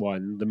like this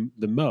one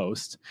the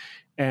most.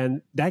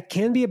 And that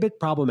can be a bit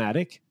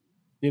problematic.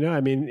 You know,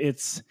 I mean,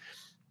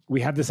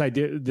 we have this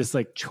idea, this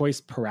like choice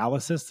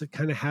paralysis that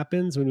kind of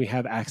happens when we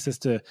have access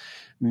to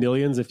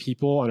millions of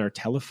people on our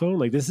telephone.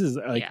 Like, this is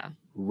like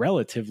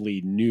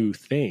relatively new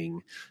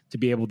thing to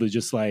be able to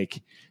just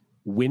like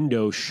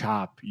window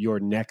shop your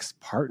next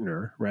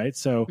partner. Right.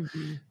 So,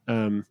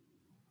 in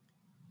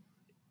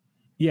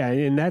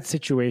that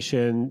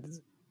situation,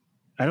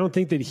 I don't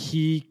think that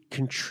he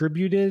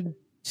contributed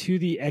to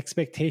the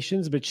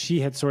expectations, but she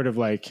had sort of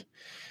like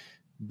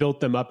built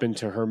them up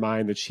into her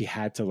mind that she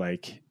had to,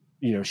 like,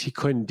 you know, she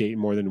couldn't date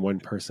more than one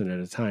person at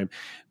a time.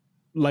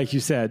 Like you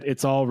said,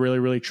 it's all really,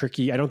 really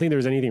tricky. I don't think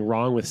there's anything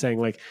wrong with saying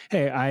like,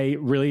 hey, I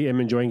really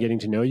am enjoying getting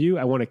to know you.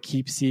 I want to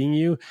keep seeing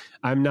you.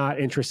 I'm not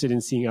interested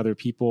in seeing other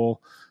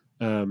people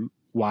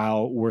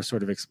while we're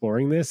sort of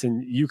exploring this.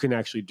 And you can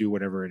actually do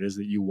whatever it is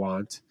that you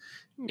want.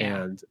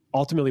 Yeah. And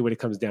ultimately what it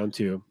comes down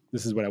to,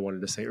 this is what I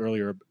wanted to say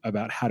earlier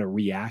about how to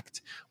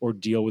react or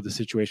deal with a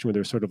situation where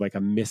there's sort of like a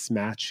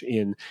mismatch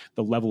in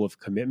the level of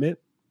commitment,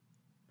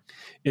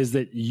 is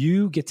that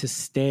you get to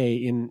stay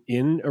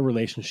in a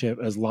relationship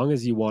as long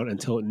as you want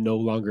until it no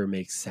longer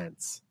makes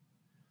sense.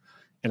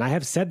 And I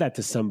have said that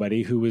to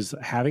somebody who was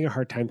having a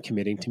hard time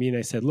committing to me. And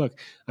I said, look,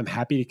 I'm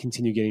happy to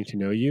continue getting to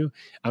know you.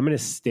 I'm going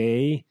to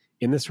stay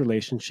in this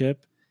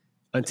relationship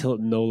until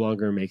it no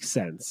longer makes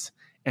sense.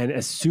 And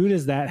as soon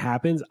as that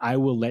happens, I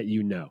will let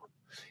you know.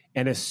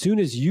 And as soon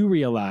as you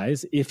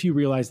realize, if you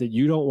realize that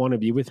you don't want to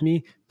be with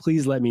me,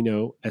 please let me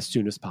know as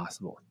soon as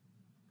possible.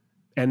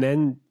 And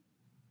then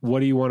what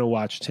do you want to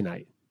watch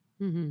tonight?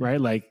 Right?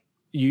 Like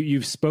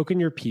you've spoken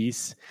your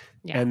piece,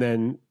 and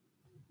then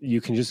you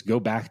can just go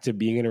back to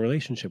being in a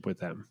relationship with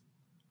them.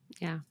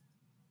 Yeah.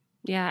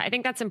 Yeah. I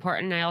think that's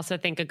important. I also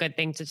think a good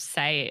thing to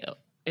say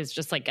is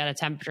just like get a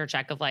temperature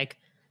check of like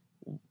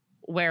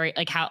where,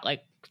 like how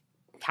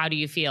do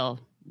you feel?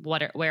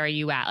 Where are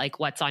you at? Like,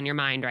 what's on your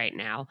mind right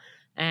now?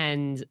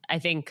 And I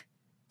think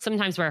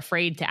sometimes we're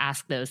afraid to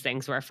ask those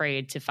things. We're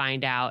afraid to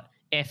find out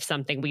if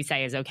something we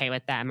say is okay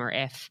with them, or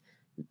if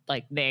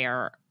like they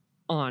are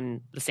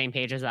on the same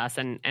page as us.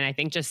 And I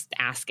think just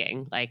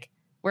asking, like,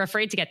 we're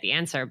afraid to get the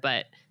answer,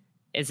 but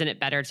isn't it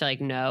better to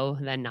like know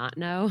than not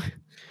know?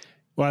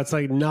 Well, it's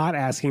like not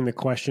asking the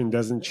question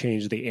doesn't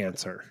change the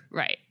answer.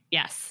 Right.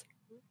 Yes.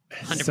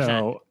 100%.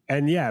 So,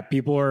 and yeah,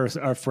 people are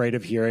afraid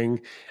of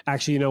hearing,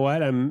 actually, you know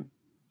what?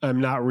 I'm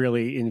not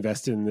really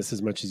invested in this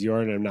as much as you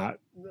are, and I'm not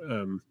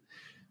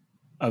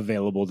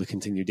available to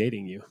continue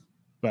dating you.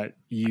 But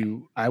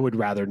I would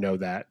rather know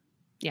that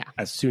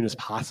as soon as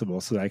possible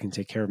so that I can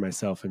take care of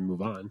myself and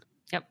move on.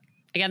 Yep.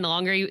 Again, the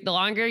longer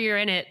you're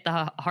in it,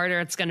 the harder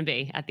it's going to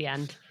be at the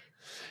end.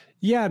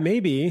 Yeah,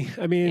 maybe.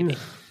 I mean,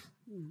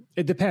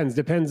 it depends.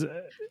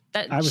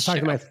 I was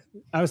talking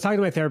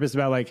to my therapist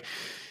about like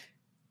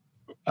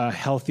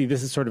healthy,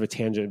 this is sort of a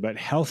tangent, but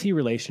healthy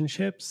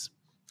relationships,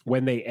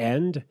 when they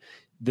end,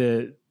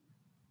 the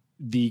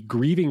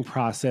grieving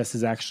process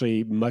is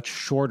actually much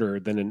shorter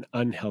than an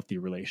unhealthy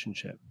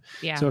relationship.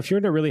 Yeah. So if you're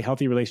in a really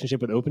healthy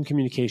relationship with open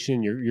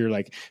communication, you're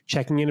like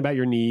checking in about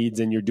your needs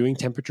and you're doing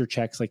temperature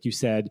checks, like you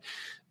said,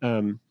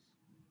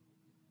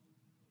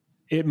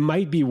 it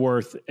might be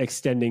worth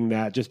extending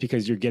that just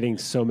because you're getting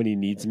so many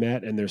needs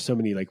met and there's so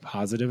many like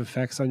positive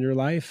effects on your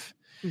life.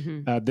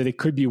 That it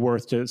could be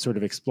worth to sort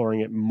of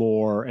exploring it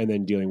more and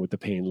then dealing with the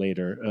pain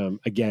later.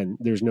 Again,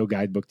 there's no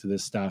guidebook to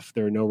this stuff.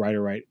 There are no right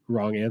or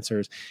wrong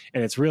answers.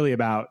 And it's really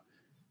about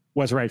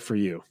what's right for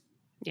you.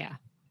 Yeah.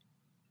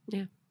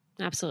 Yeah,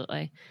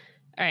 absolutely.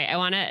 All right. I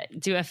want to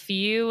do a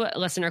few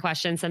listener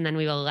questions and then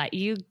we will let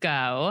you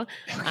go.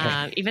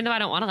 Okay. Even though I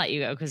don't want to let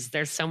you go because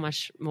there's so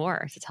much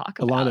more to talk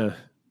about. Alana,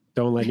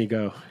 Don't let me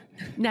go.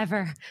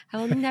 Never. I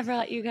will never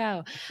let you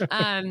go.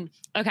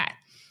 Okay.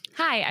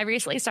 Hi, I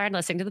recently started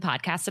listening to the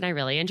podcast and I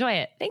really enjoy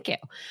it. Thank you.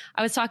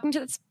 I was talking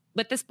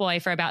with this boy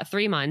for about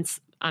 3 months.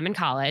 I'm in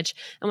college.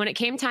 And when it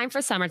came time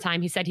for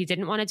summertime, he said he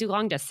didn't want to do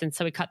long distance,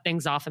 so we cut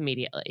things off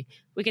immediately.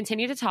 We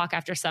continued to talk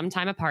after some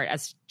time apart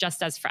as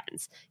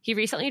friends. He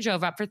recently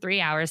drove up for 3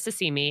 hours to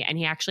see me, and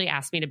he actually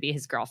asked me to be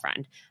his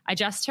girlfriend. I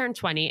just turned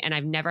 20 and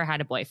I've never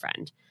had a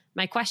boyfriend.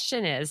 My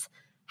question is,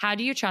 how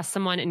do you trust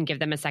someone and give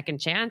them a second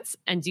chance?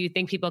 And do you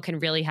think people can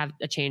really have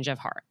a change of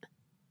heart?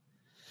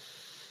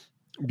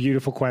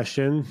 Beautiful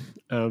question.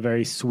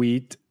 Very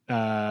sweet.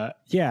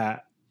 Yeah.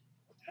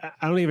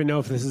 I don't even know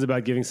if this is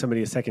about giving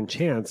somebody a second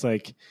chance.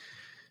 Like,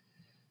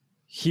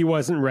 he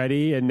wasn't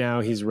ready and now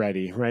he's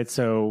ready, right?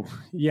 So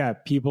yeah,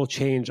 people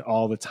change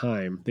all the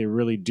time. They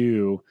really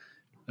do.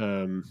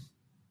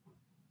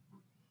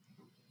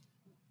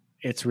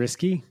 It's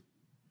risky,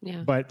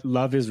 but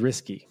love is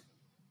risky,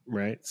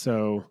 right?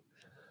 So,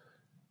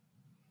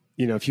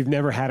 if you've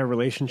never had a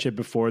relationship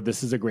before,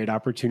 this is a great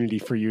opportunity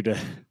for you to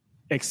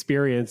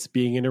experience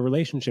being in a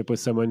relationship with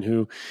someone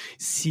who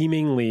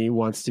seemingly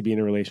wants to be in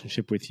a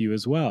relationship with you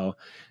as well.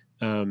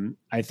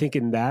 I think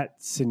in that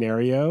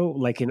scenario,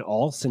 like in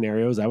all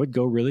scenarios, I would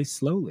go really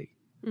slowly.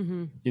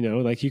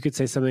 Mm-hmm. Like you could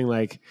say something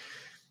like,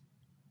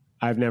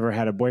 I've never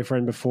had a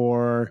boyfriend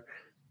before.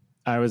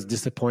 I was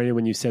disappointed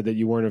when you said that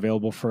you weren't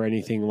available for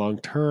anything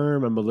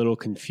long-term. I'm a little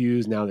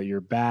confused now that you're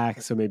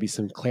back. So maybe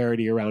some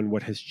clarity around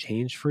what has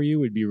changed for you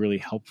would be really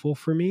helpful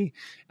for me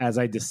as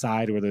I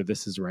decide whether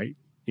this is right,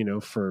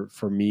 for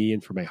me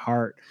and for my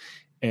heart.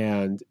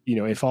 And,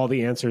 if all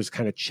the answers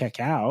kind of check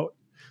out,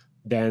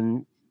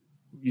 then,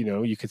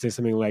 you could say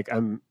something like, I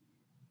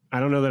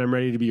don't know that I'm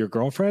ready to be your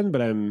girlfriend,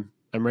 but I'm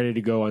ready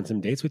to go on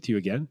some dates with you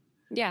again.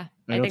 Yeah.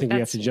 I don't think we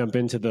have to jump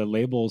into the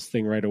labels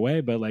thing right away,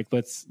 but like,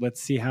 let's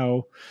see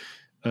how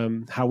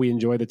we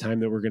enjoy the time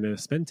that we're going to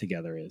spend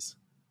together is.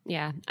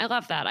 Yeah. I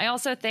love that. I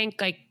also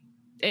think like,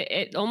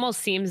 it almost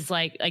seems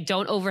like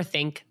don't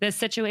overthink this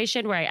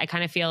situation where I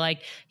kind of feel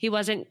like he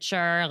wasn't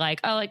sure, like,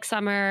 oh, like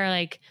summer,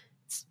 like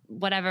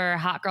whatever,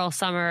 hot girl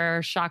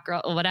summer, shock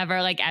girl,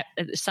 whatever, like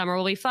summer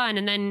will be fun.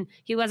 And then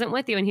he wasn't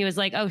with you and he was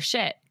like, oh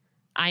shit,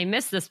 I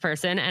miss this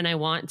person and I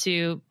want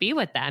to be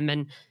with them.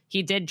 And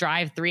he did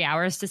drive 3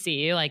 hours to see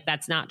you. Like,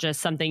 that's not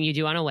just something you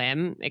do on a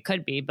whim. It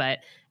could be, but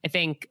I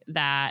think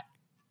that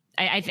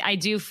I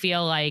do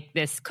feel like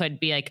this could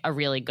be like a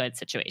really good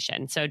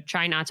situation. So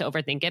try not to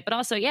overthink it, but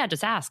also,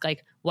 just ask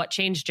like, what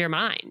changed your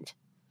mind?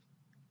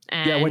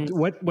 And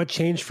what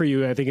changed for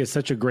you, I think, is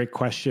such a great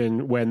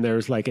question when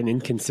there's like an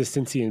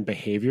inconsistency in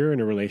behavior in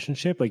a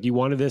relationship. Like, you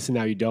wanted this and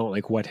now you don't.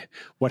 Like, what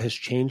has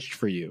changed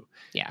for you?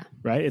 Yeah.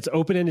 Right. It's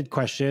open-ended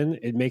question.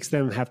 It makes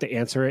them have to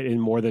answer it in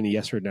more than a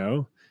yes or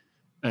no.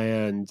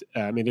 And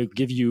it'll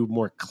give you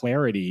more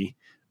clarity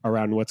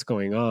around what's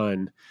going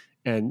on.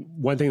 And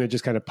one thing that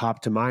just kind of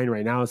popped to mind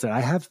right now is that I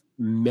have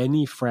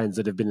many friends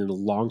that have been in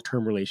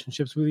long-term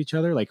relationships with each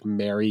other, like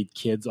married,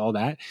 kids, all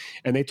that.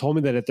 And they told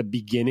me that at the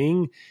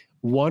beginning,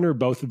 one or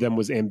both of them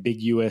was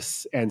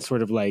ambiguous and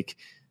sort of like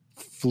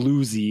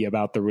floozy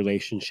about the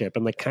relationship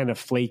and like kind of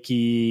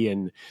flaky.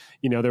 And,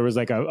 there was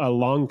like a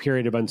long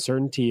period of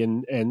uncertainty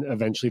and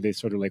eventually they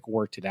sort of like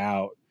worked it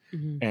out.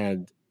 Mm-hmm.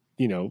 And,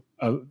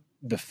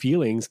 the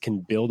feelings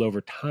can build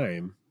over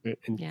time.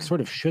 And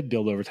sort of should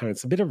build over time.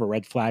 It's a bit of a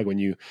red flag when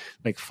you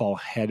like fall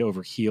head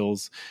over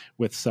heels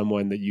with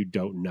someone that you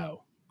don't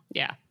know.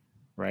 Yeah.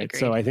 Right. Agreed.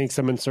 So I think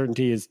some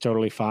uncertainty is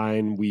totally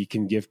fine. We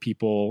can give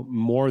people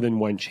more than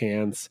one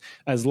chance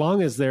as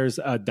long as there's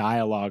a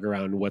dialogue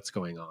around what's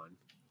going on.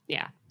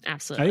 Yeah,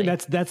 absolutely. I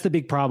think that's the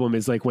big problem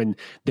is like when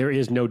there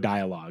is no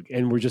dialogue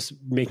and we're just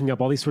making up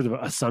all these sorts of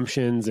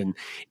assumptions and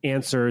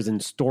answers and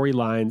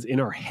storylines in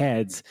our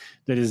heads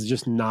that is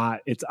just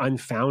it's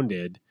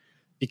unfounded.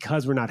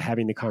 Because we're not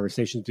having the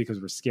conversations, because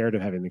we're scared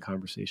of having the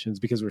conversations,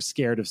 because we're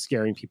scared of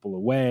scaring people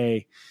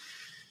away.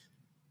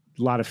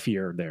 A lot of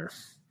fear there.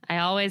 I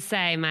always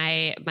say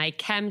my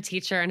chem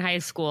teacher in high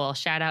school,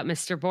 shout out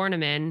Mr.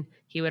 Borneman,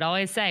 he would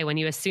always say, when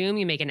you assume,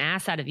 you make an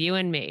ass out of you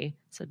and me.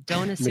 So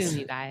don't assume,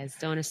 you guys.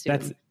 Don't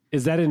assume.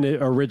 Is that an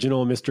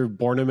original Mr.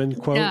 Borneman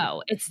quote?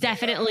 No, it's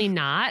definitely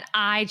not.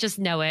 I just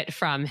know it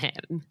from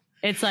him.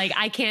 It's like,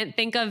 I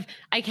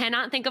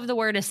cannot think of the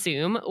word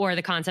assume or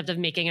the concept of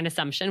making an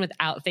assumption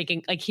without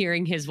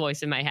hearing his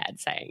voice in my head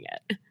saying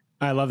it.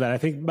 I love that. I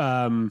think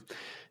Mr.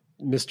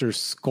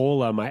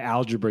 Scola, my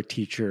algebra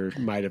teacher,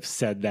 might have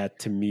said that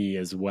to me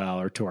as well,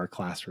 or to our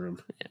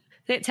classroom.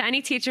 Yeah. To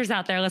any teachers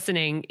out there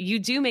listening, you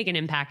do make an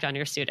impact on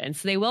your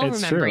students. They will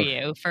remember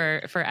you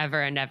for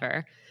forever and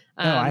ever.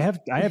 No, I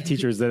have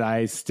teachers that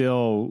I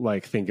still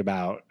like think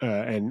about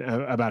and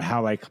about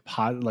how like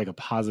a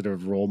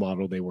positive role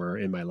model they were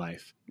in my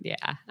life.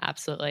 Yeah,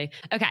 absolutely.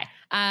 Okay.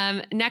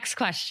 Next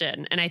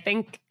question. And I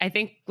think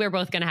we're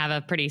both going to have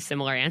a pretty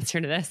similar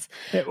answer to this.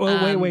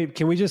 Wait.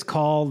 Can we just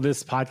call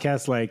this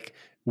podcast like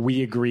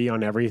We Agree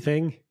on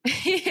Everything?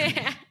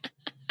 Yeah.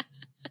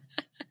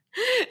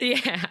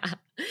 Yeah.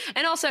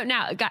 And also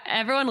now,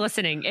 everyone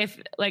listening,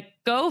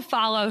 go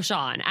follow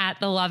Shaun at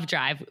The Love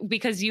Drive,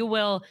 because you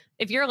will,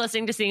 if you're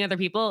listening to Seeing Other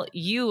People,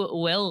 you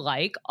will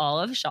like all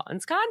of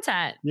Shaun's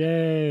content.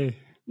 Yay.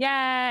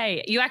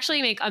 Yay. You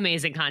actually make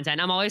amazing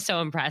content. I'm always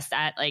so impressed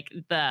at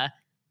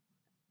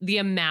the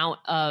amount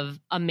of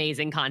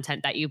amazing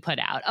content that you put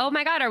out. Oh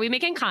my God, are we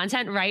making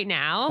content right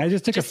now? I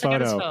just took a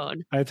photo.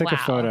 I took a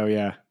photo,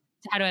 yeah.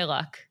 How do I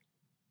look?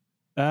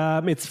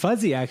 It's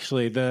fuzzy,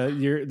 actually.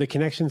 The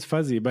connection's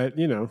fuzzy, but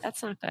you know.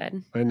 That's not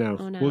good. I know.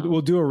 Oh, no.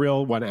 We'll do a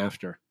real one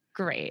after.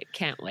 Great.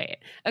 Can't wait.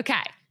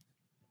 Okay.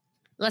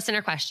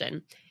 Listener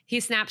question. He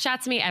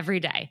Snapchats me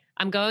every day.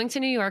 I'm going to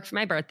New York for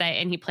my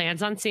birthday and he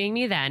plans on seeing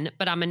me then,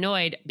 but I'm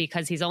annoyed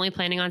because he's only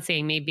planning on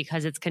seeing me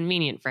because it's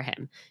convenient for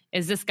him.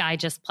 Is this guy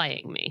just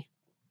playing me?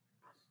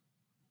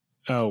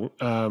 Oh,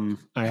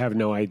 I have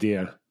no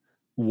idea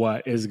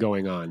what is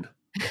going on.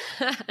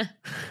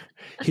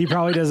 He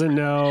probably doesn't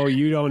know.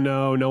 You don't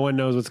know. No one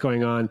knows what's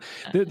going on.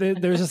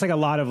 There's just like a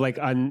lot of like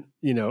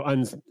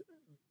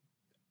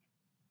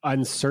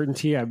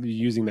uncertainty. I'm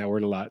using that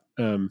word a lot.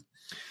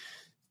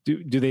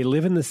 Do they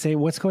live in the same?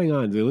 What's going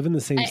on? Do they live in the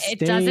same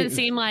state? It doesn't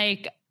seem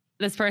like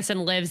this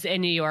person lives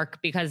in New York,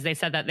 because they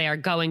said that they are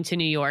going to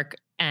New York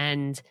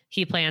and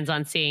he plans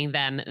on seeing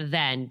them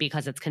then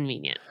because it's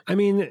convenient. I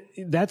mean,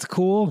 that's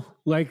cool.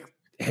 Like,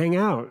 hang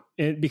out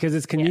because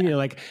it's convenient. Yeah.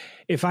 Like,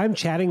 if I'm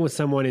chatting with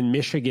someone in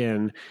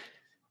Michigan,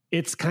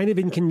 it's kind of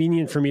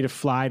inconvenient for me to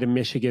fly to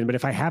Michigan, but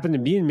if I happen to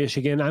be in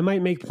Michigan, I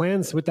might make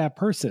plans with that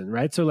person,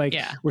 right? So like,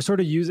 we're sort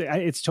of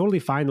it's totally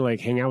fine to like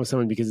hang out with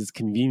someone because it's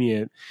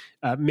convenient.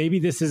 Maybe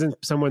this isn't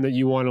someone that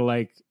you want to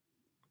like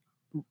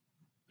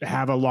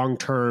have a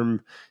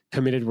long-term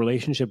committed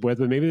relationship with,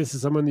 but maybe this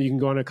is someone that you can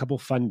go on a couple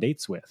fun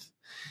dates with.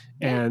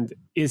 Yeah. And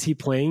is he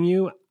playing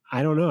you?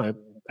 I don't know.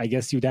 I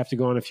guess you'd have to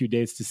go on a few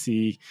dates to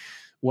see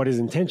what his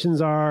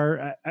intentions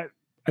are. I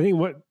think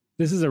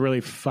this is a really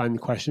fun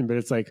question, but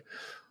it's like,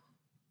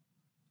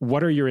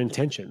 what are your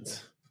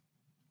intentions?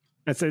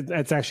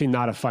 That's actually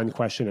not a fun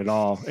question at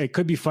all. It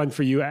could be fun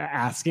for you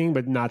asking,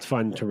 but not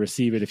fun to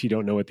receive it if you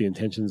don't know what the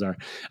intentions are.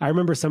 I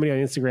remember somebody on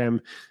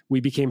Instagram,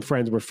 we became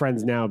friends. We're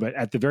friends now, but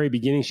at the very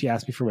beginning, she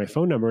asked me for my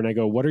phone number and I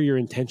go, what are your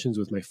intentions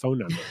with my phone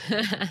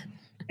number?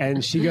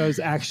 And she goes,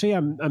 actually,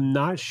 I'm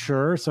not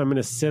sure. So I'm going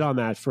to sit on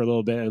that for a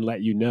little bit and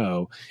let you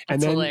know.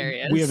 And then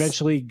hilarious. We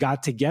eventually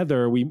got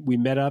together. We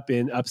met up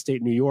in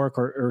upstate New York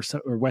or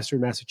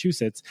Western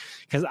Massachusetts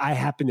because I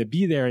happened to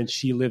be there and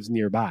she lives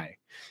nearby.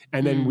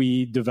 And then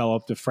we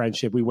developed a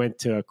friendship. We went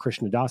to a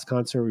Krishna Das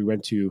concert. We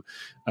went to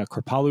a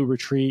Kripalu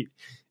retreat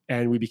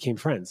and we became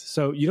friends.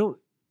 So you don't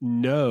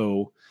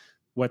know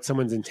what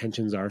someone's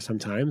intentions are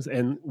sometimes,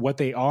 and what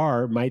they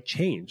are might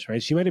change,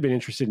 right? She might have been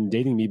interested in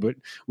dating me, but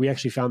we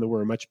actually found that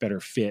we're a much better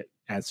fit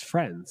as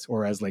friends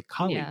or as like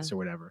colleagues or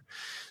whatever.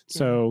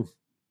 So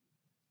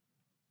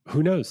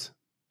who knows?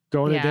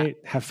 Go on a date,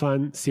 have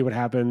fun, see what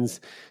happens.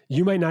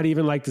 You might not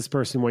even like this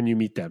person when you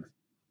meet them.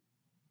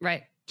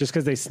 Right. Just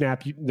because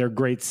they're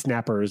great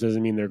snappers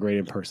doesn't mean they're great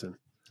in person.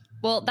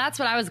 Well, that's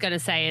what I was going to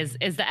say is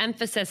the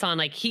emphasis on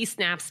like, he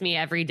snaps me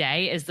every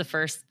day is the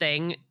first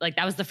thing. Like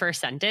that was the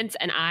first sentence.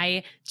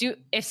 And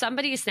if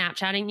somebody is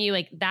Snapchatting you,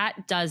 like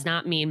that does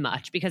not mean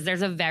much because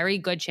there's a very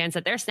good chance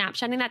that they're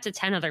Snapchatting that to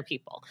 10 other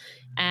people.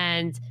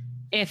 And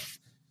if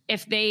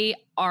this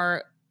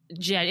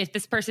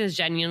person is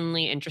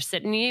genuinely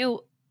interested in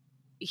you,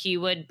 he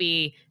would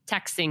be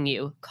texting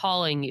you,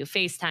 calling you,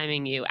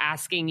 FaceTiming you,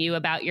 asking you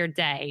about your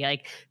day,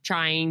 like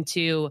trying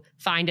to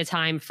find a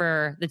time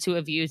for the two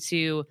of you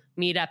to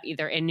meet up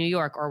either in New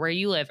York or where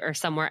you live or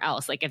somewhere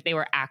else, like if they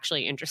were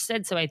actually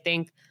interested. So I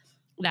think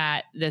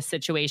that this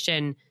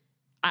situation,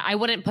 I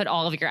wouldn't put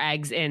all of your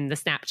eggs in the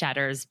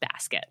Snapchatter's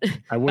basket.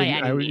 I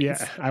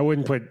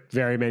wouldn't put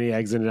very many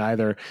eggs in it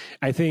either.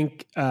 I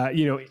think,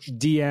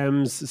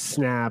 DMs,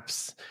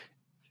 snaps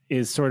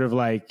is sort of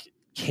like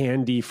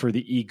candy for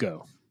the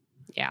ego.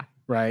 Yeah.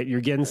 Right. You're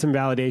getting some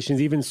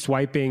validations. Even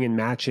swiping and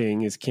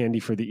matching is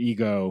candy for the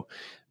ego.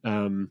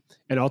 And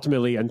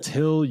ultimately,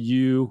 until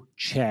you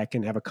check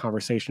and have a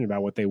conversation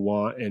about what they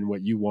want and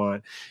what you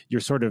want,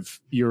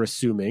 you're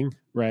assuming,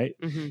 right?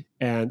 Mm-hmm.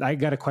 And I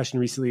got a question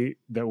recently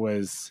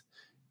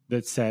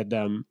that said,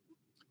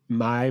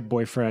 my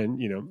boyfriend,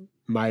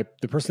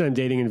 the person I'm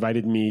dating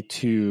invited me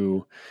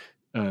to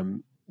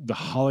the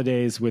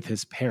holidays with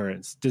his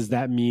parents. Does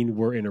that mean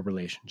we're in a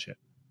relationship?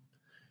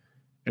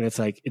 And it's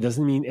like, it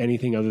doesn't mean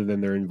anything other than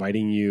they're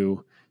inviting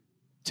you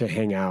to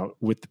hang out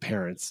with the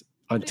parents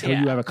until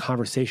you have a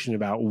conversation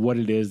about what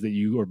it is that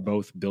you are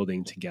both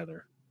building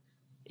together.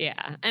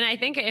 Yeah. And I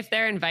think if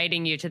they're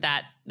inviting you to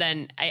that,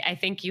 then I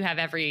think you have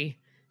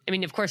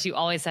of course you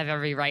always have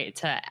every right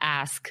to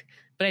ask,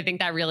 but I think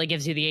that really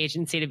gives you the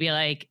agency to be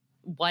like,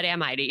 what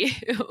am I to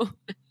you?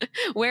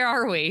 Where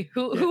are we?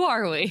 Who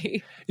are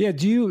we? Yeah.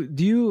 Do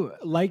you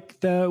like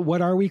the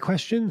what are we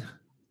question?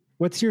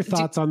 What's your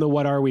thoughts on the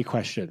what are we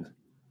question?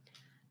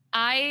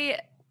 I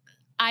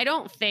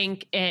don't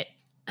think it's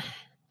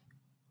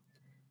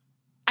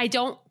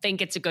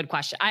a good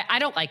question. I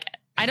don't like it.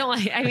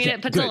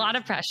 It puts a lot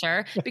of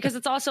pressure because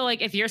it's also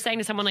like, if you're saying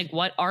to someone like,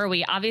 what are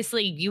we?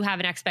 Obviously you have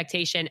an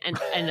expectation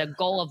and a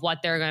goal of what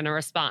they're going to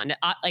respond.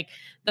 Like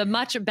the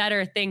much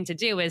better thing to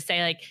do is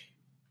say like,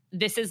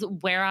 this is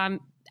where I'm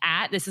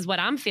at. This is what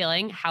I'm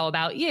feeling. How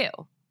about you?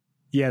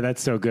 Yeah,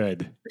 that's so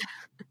good.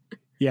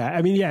 Yeah.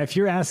 I mean, yeah, if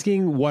you're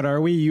asking, what are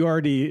we? You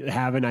already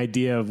have an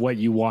idea of what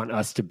you want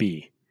us to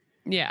be.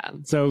 Yeah.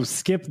 So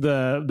skip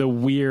the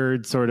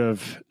weird sort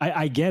of,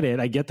 I get it.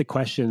 I get the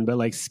question, but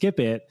like skip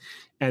it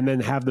and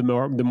then have the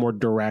more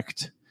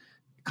direct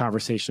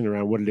conversation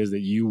around what it is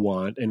that you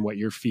want and what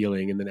you're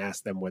feeling, and then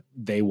ask them what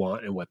they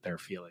want and what they're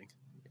feeling.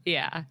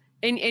 Yeah.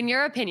 In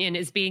your opinion,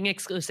 is being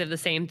exclusive the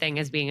same thing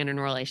as being in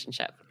a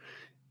relationship?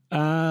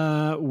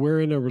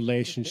 We're in a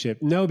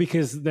relationship. No,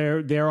 because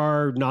there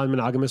are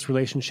non-monogamous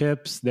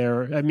relationships.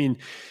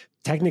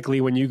 Technically,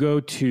 when you go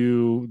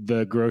to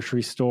the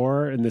grocery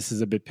store, and this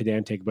is a bit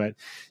pedantic, but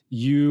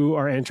you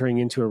are entering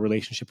into a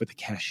relationship with a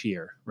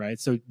cashier, right?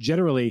 So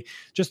generally,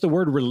 just the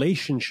word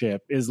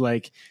relationship is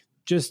like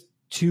just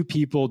two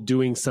people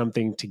doing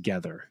something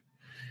together,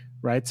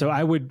 right? So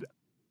I would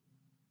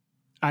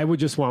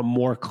just want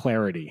more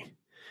clarity.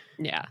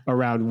 Yeah.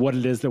 Around what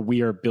it is that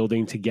we are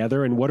building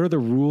together and what are the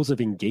rules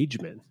of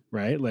engagement,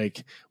 right?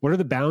 Like, what are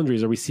the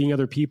boundaries? Are we seeing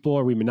other people?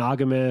 Are we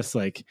monogamous?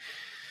 Like,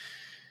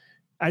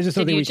 I just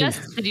don't think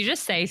Did you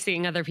just say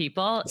seeing other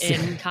people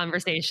in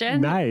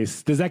conversation?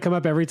 Nice. Does that come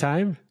up every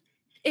time?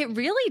 It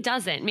really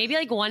doesn't. Maybe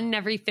like one in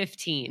every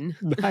 15.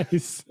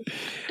 Nice.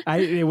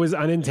 It was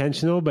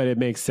unintentional, but it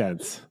makes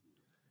sense.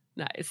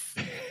 Nice.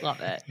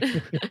 Love it.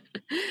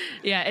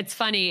 Yeah, it's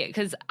funny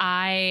because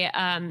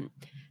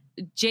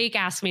Jake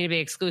asked me to be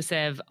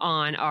exclusive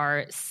on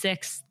our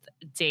 6th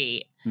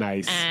date.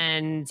 Nice.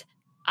 And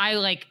I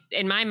like,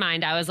 in my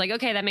mind, I was like,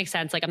 okay, that makes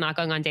sense. Like, I'm not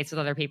going on dates with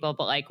other people,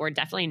 but like, we're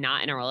definitely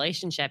not in a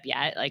relationship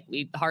yet. Like,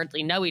 we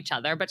hardly know each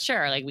other, but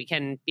sure, like we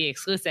can be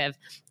exclusive.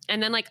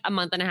 And then like a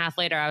month and a half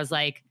later, I was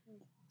like,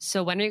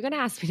 so when are you going to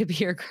ask me to be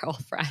your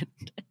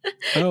girlfriend?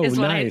 Oh,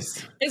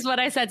 nice. Is what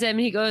I said to him.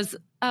 He goes,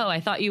 oh, I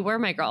thought you were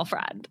my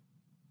girlfriend.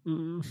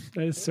 That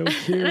is so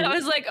cute. And I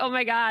was like, oh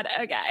my God.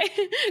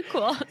 Okay,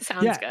 cool.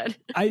 Sounds good.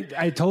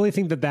 I totally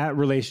think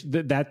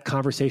that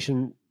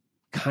conversation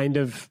kind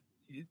of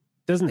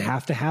doesn't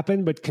have to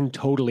happen, but can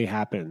totally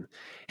happen.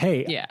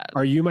 Hey,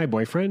 Are you my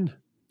boyfriend?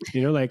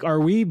 Like, are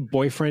we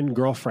boyfriend,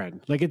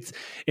 girlfriend? Like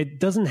it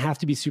doesn't have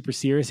to be super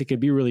serious. It could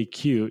be really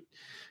cute.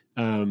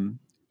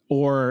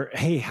 Or,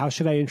 hey, how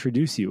should I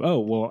introduce you? Oh,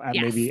 well,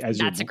 maybe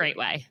that's a great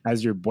way.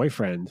 As your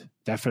boyfriend.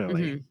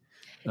 Definitely. Mm-hmm.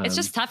 It's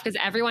just tough because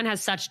everyone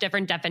has such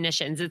different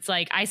definitions. It's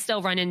like, I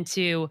still run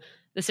into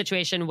the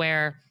situation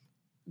where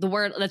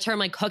the term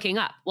like hooking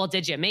up. Well,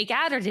 did you make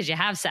out or did you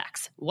have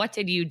sex? What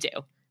did you do?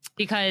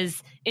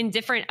 Because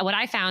what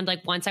I found,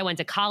 like once I went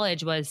to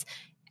college, was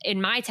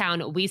in my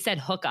town, we said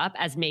hook up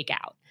as make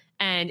out.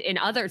 And in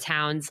other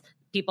towns,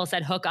 people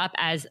said hook up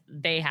as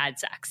they had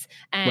sex.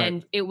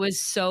 And It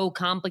was so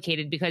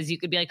complicated because you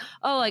could be like,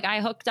 oh, like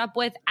I hooked up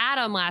with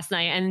Adam last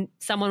night. And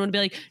someone would be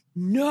like,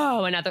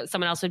 no. And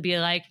someone else would be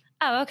like,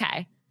 oh,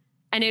 okay.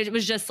 And it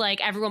was just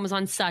like everyone was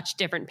on such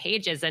different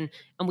pages and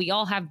we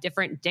all have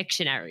different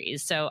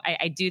dictionaries. So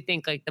I do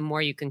think like the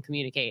more you can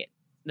communicate,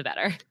 the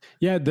better.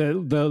 Yeah,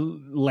 the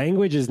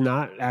language is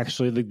not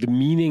actually, like the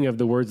meaning of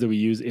the words that we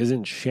use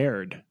isn't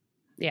shared.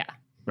 Yeah.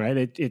 Right?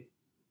 It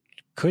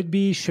could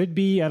be, should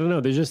be, I don't know.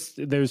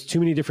 There's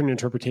too many different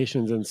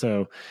interpretations. And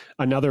so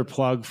another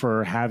plug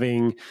for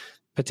having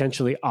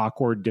potentially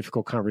awkward,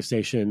 difficult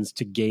conversations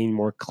to gain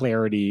more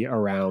clarity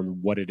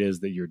around what it is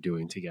that you're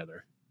doing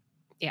together.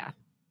 Yeah,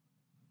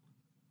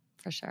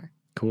 for sure.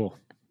 Cool.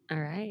 All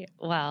right.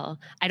 Well,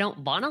 I don't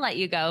want to let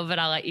you go, but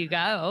I'll let you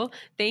go.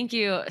 Thank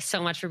you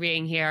so much for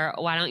being here.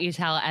 Why don't you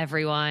tell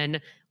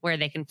everyone where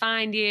they can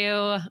find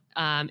you,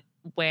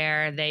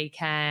 where they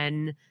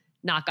can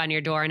knock on your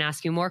door and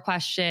ask you more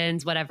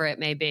questions, whatever it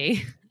may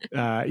be.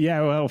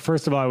 Well,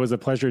 first of all, it was a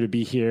pleasure to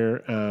be here.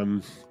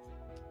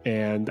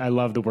 And I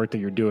love the work that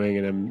you're doing.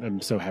 And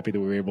I'm so happy that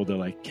we were able to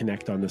like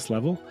connect on this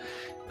level.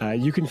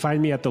 You can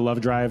find me at The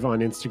Love Drive on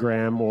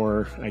Instagram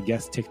or I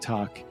guess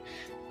TikTok.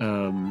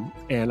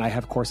 And I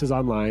have courses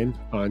online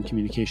on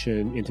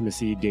communication,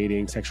 intimacy,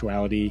 dating,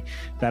 sexuality.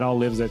 That all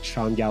lives at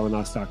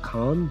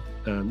ShaunGalanos.com.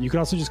 You can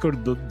also just go to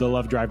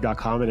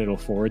thelovedrive.com and it'll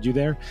forward you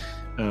there.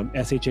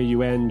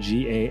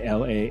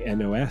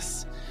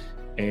 ShaunGalanos.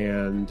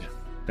 And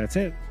that's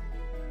it.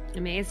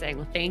 Amazing.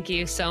 Well, thank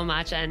you so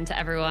much. And to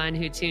everyone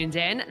who tuned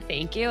in,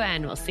 thank you.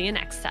 And we'll see you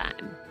next time.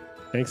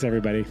 Thanks,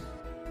 everybody.